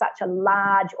happens with such a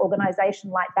large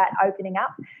organisation like that opening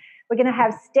up. We're going to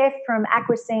have Steph from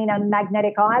Aquascene and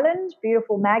Magnetic Island,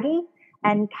 beautiful Maggie,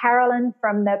 and Carolyn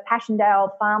from the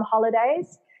Passchendaele Farm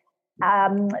Holidays,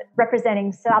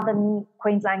 representing Southern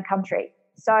Queensland country.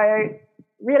 So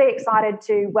really excited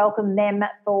to welcome them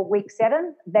for week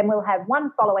 7. Then we'll have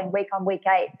one following week on week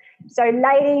 8. So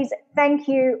ladies, thank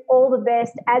you. All the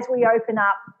best as we open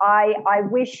up. I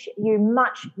wish you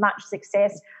much, much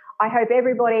success. I hope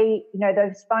everybody,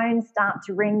 those phones start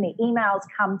to ring, the emails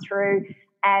come through,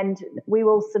 and we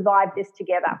will survive this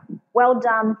together. Well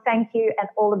done. Thank you. And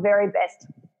all the very best.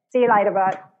 See you later,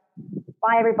 bye.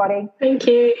 Bye, everybody. Thank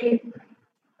you.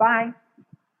 Bye.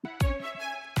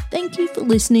 Thank you for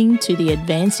listening to the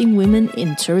Advancing Women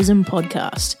in Tourism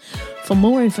podcast. For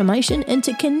more information and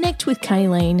to connect with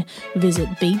Kayleen, visit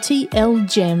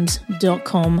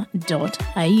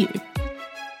btlgems.com.au.